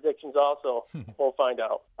playoff predictions also? We'll find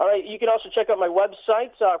out. All right, you can also check out my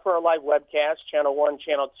websites for our live webcast. Channel 1,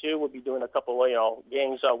 Channel 2, we'll be doing a couple of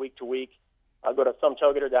games week to week. Go to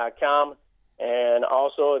thumbtailgator.com. And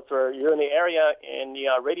also, if you're in the area, in the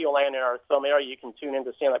radio land in our Thumb area, you can tune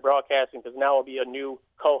into Stanley Broadcasting, because now I'll be a new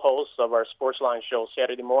co-host of our Sportsline show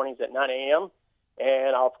Saturday mornings at 9 a.m.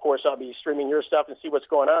 And, of course, I'll be streaming your stuff and see what's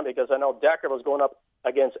going on, because I know Deckerville's going up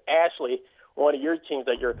against Ashley, one of your teams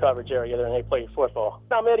at your coverage area there, and they play football.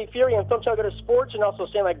 I'm Eddie Fury on Thumbtailgator Sports and also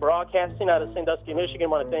Stanley Broadcasting out of Sandusky, Michigan. I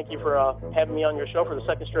want to thank you for having me on your show for the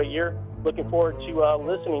 2nd straight year. Looking forward to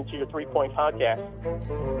listening to your 3-Point podcast.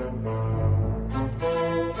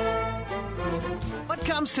 What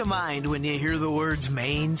comes to mind when you hear the words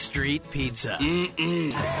Main Street Pizza?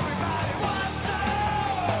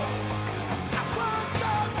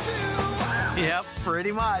 Yep,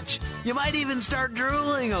 pretty much. You might even start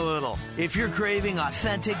drooling a little. If you're craving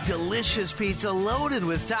authentic, delicious pizza loaded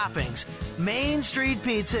with toppings, Main Street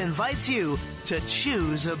Pizza invites you to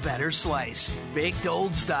choose a better slice. Baked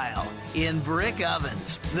old style, in brick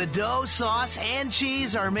ovens. The dough, sauce, and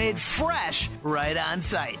cheese are made fresh right on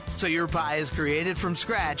site. So your pie is created from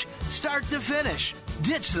scratch, start to finish.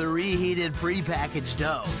 Ditch the reheated prepackaged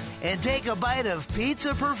dough and take a bite of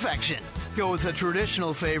pizza perfection. Go with a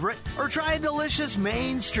traditional favorite or try a delicious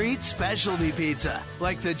Main Street specialty pizza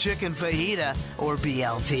like the chicken fajita or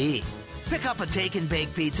BLT. Pick up a take and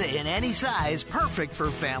bake pizza in any size, perfect for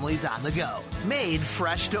families on the go. Made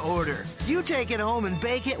fresh to order. You take it home and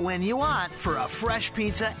bake it when you want for a fresh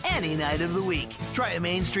pizza any night of the week. Try a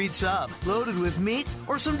Main Street sub, loaded with meat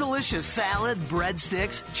or some delicious salad,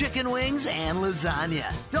 breadsticks, chicken wings, and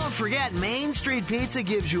lasagna. Don't forget, Main Street Pizza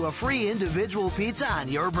gives you a free individual pizza on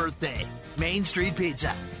your birthday. Main Street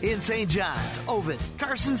Pizza in St. John's, Ovid,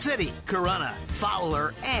 Carson City, Corunna,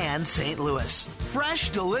 Fowler, and St. Louis. Fresh,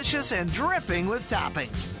 delicious, and dripping with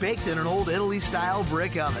toppings. Baked in an old Italy-style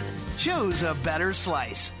brick oven. Choose a better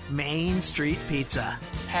slice. Main Street Pizza.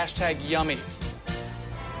 #yummy.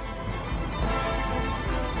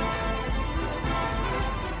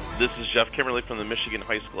 This is Jeff Kimmerly from the Michigan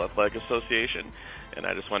High School Athletic Association, and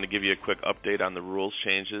I just wanted to give you a quick update on the rules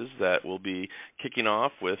changes that will be kicking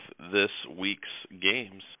off with this week's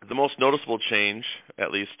games. The most noticeable change,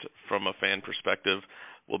 at least from a fan perspective,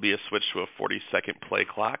 will be a switch to a 40-second play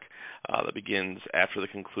clock that begins after the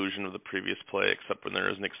conclusion of the previous play, except when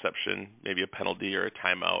there is an exception, maybe a penalty or a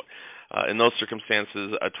timeout. In those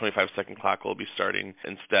circumstances, a 25-second clock will be starting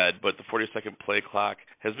instead, but the 40-second play clock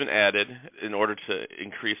has been added in order to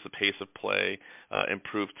increase the pace of play,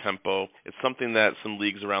 improve tempo. It's something that some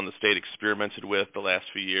leagues around the state experimented with the last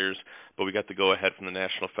few years, but we got the go-ahead from the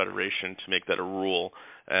National Federation to make that a rule,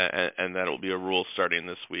 and that will be a rule starting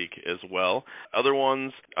this week as well. Other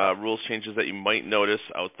ones, rules changes that you might notice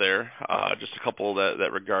out there, just a couple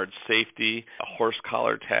that regard safety. Horse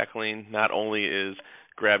collar tackling not only is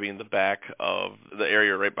grabbing the back of the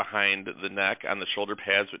area right behind the neck on the shoulder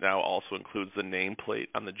pads, but now also includes the nameplate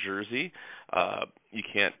on the jersey. You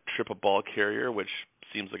can't trip a ball carrier, which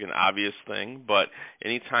seems like an obvious thing, but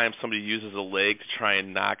anytime somebody uses a leg to try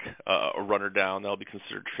and knock a runner down, that'll be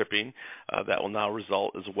considered tripping. That will now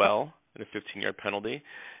result as well in a 15-yard penalty.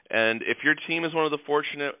 And if your team is one of the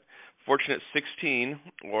fortunate 16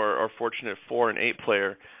 or fortunate 4 and 8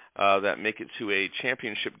 player that make it to a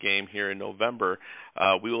championship game here in November,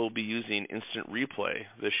 we will be using instant replay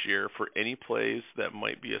this year for any plays that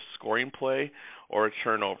might be a scoring play or a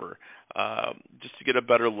turnover. Just to get a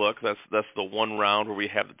better look, that's the one round where we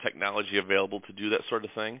have the technology available to do that sort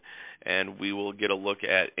of thing, and we will get a look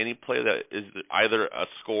at any play that is either a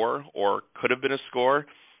score or could have been a score,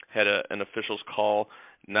 had an official's call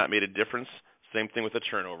not made a difference. Same thing with the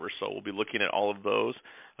turnover. So we'll be looking at all of those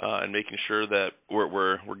and making sure that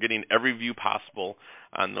we're getting every view possible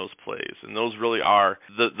on those plays. And those really are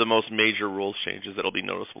the most major rules changes that will be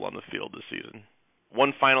noticeable on the field this season.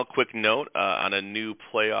 One final quick note on a new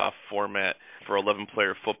playoff format for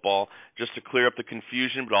 11-player football, just to clear up the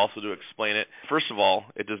confusion, but also to explain it. First of all,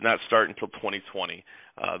 it does not start until 2020.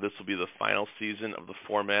 This will be the final season of the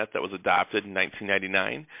format that was adopted in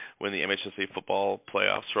 1999 when the MHSA football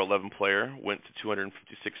playoffs for 11-player went to 256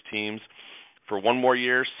 teams. For one more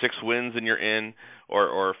year, 6 wins and you're in,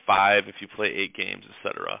 or 5 if you play 8 games,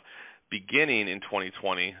 etc. Beginning in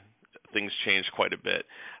 2020, things changed quite a bit.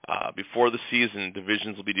 Before the season,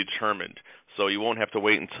 divisions will be determined, so you won't have to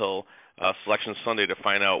wait until Selection Sunday to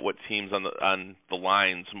find out what teams on the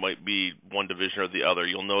lines might be one division or the other.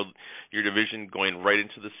 You'll know your division going right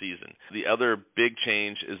into the season. The other big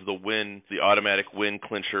change is the automatic win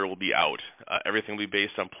clincher will be out. Everything will be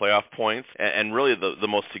based on playoff points, and really the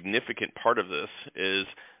most significant part of this is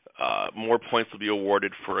more points will be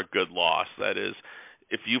awarded for a good loss. That is,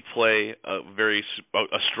 if you play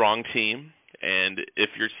a strong team, and if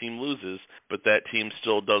your team loses, but that team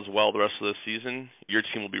still does well the rest of the season, your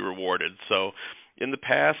team will be rewarded. So in the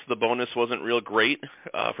past, the bonus wasn't real great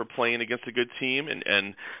for playing against a good team,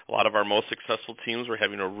 and a lot of our most successful teams were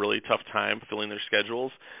having a really tough time filling their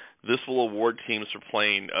schedules. This will award teams for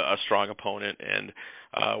playing a strong opponent,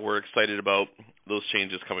 and we're excited about those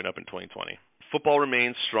changes coming up in 2020. Football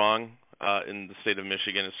remains strong in the state of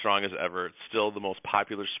Michigan, as strong as ever. It's still the most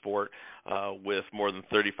popular sport with more than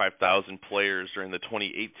 35,000 players during the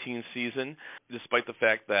 2018 season. Despite the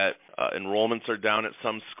fact that enrollments are down at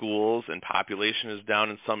some schools and population is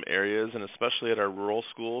down in some areas, and especially at our rural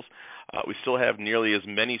schools, we still have nearly as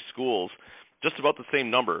many schools, just about the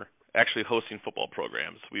same number, actually hosting football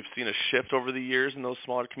programs. We've seen a shift over the years in those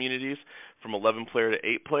smaller communities from 11-player to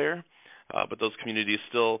 8-player, but those communities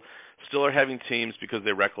still are having teams because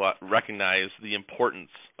they recognize the importance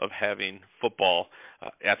of having football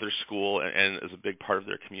at their school and as a big part of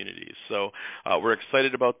their communities. So we're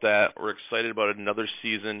excited about that. We're excited about another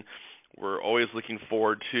season we're always looking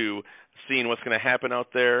forward to seeing what's going to happen out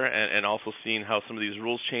there, and also seeing how some of these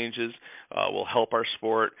rules changes will help our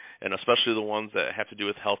sport, and especially the ones that have to do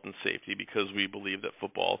with health and safety, because we believe that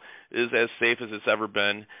football is as safe as it's ever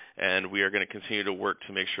been, and we are going to continue to work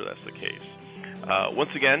to make sure that's the case.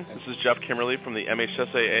 Once again, this is Jeff Kimmerly from the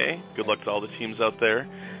MHSAA. Good luck to all the teams out there,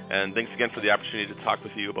 and thanks again for the opportunity to talk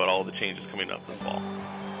with you about all the changes coming up this fall.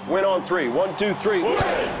 Win on three. 1, 2, 3. Win!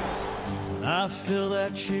 I feel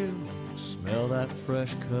that chill, smell that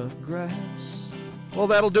fresh cut grass. Well,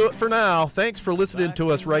 that'll do it for now. Thanks for listening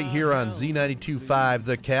to us right here on Z92.5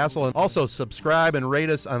 The Castle. And also subscribe and rate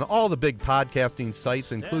us on all the big podcasting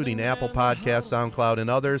sites, including Apple Podcasts, SoundCloud, and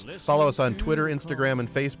others. Follow us on Twitter, Instagram, and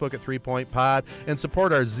Facebook at 3 Point Pod. And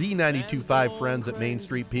support our Z92.5 friends at Main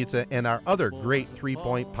Street Pizza and our other great 3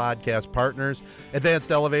 Point Podcast partners: Advanced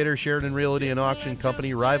Elevator, Sheridan Realty and Auction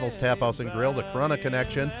Company, Rivals Tap House and Grill, the Corona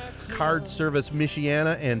Connection, Card Service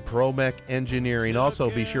Michiana, and ProMech Engineering. Also,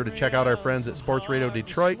 be sure to check out our friends at Sports Radio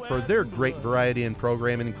Detroit for their great variety in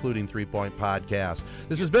programming, including 3 Point Podcast.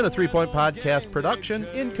 This has been a 3 Point Podcast production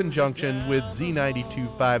in conjunction with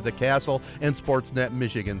Z92.5 The Castle and Sportsnet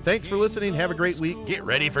Michigan. Thanks for listening. Have a great week. Get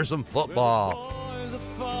ready for some football.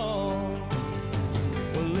 Well,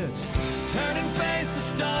 it's turning face to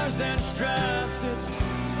stars and stripes. It's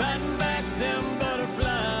fighting back them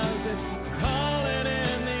butterflies. It's calling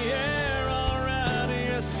in the air, all right.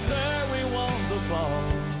 Yes, sir, we want the ball.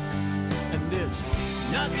 And it's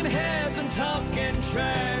knocking heads and talking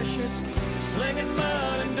trash. It's slinging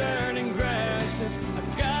mud and dirt and grass. It's I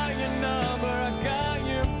got your number, I got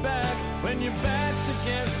your back. When your back's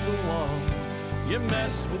against the wall, you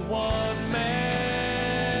mess with one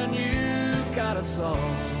man, you got us all.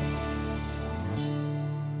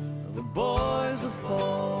 The boys will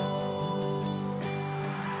fall.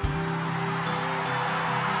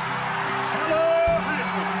 Hello, high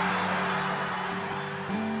school.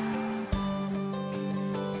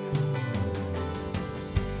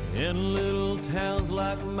 In little towns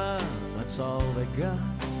like mine, that's all they got.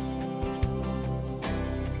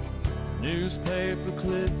 Newspaper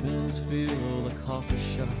clippings fill the coffee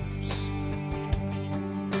shops.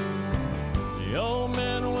 The old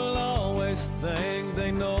men will always think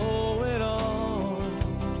they know it all.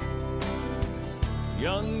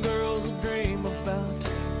 Young girls will dream about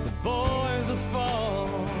the boys will fall.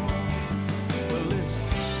 Well, it's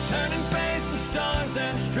turning face to stars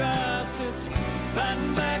and stripes. It's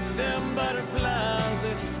fighting back them butterflies.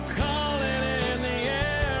 It's calling in the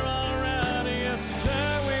air, all right. Yes,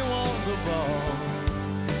 sir, we want the ball.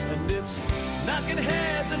 And it's knocking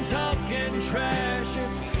heads and talking trash.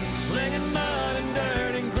 It's slinging mud and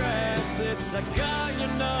dirt and grass. It's I got your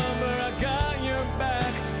number, I got your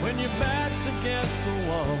back. When your back's against the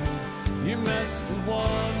wall, you mess with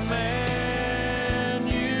one man,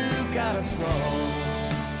 you got us all.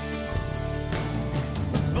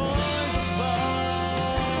 The boys will fall.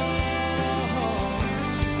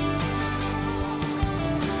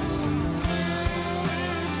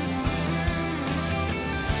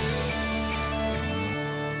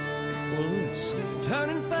 Well, it's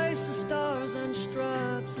turning faces, stars and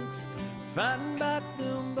stripes. It's fighting back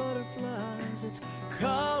them butterflies. It's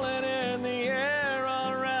calling in the air,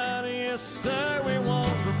 all right. Yes, sir, we want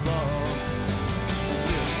the ball.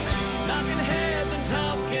 It's knocking heads and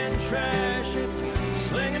talking trash. It's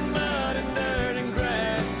slinging mud and dirt and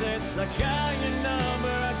grass. It's I got your number,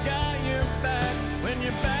 I got your back. When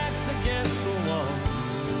your back's against the wall,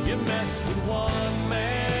 you mess with one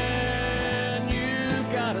man, you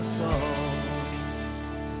got us all.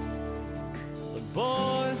 The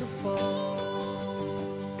boys will fall.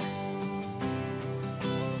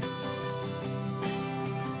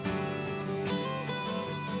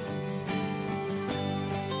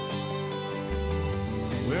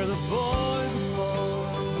 We're the boys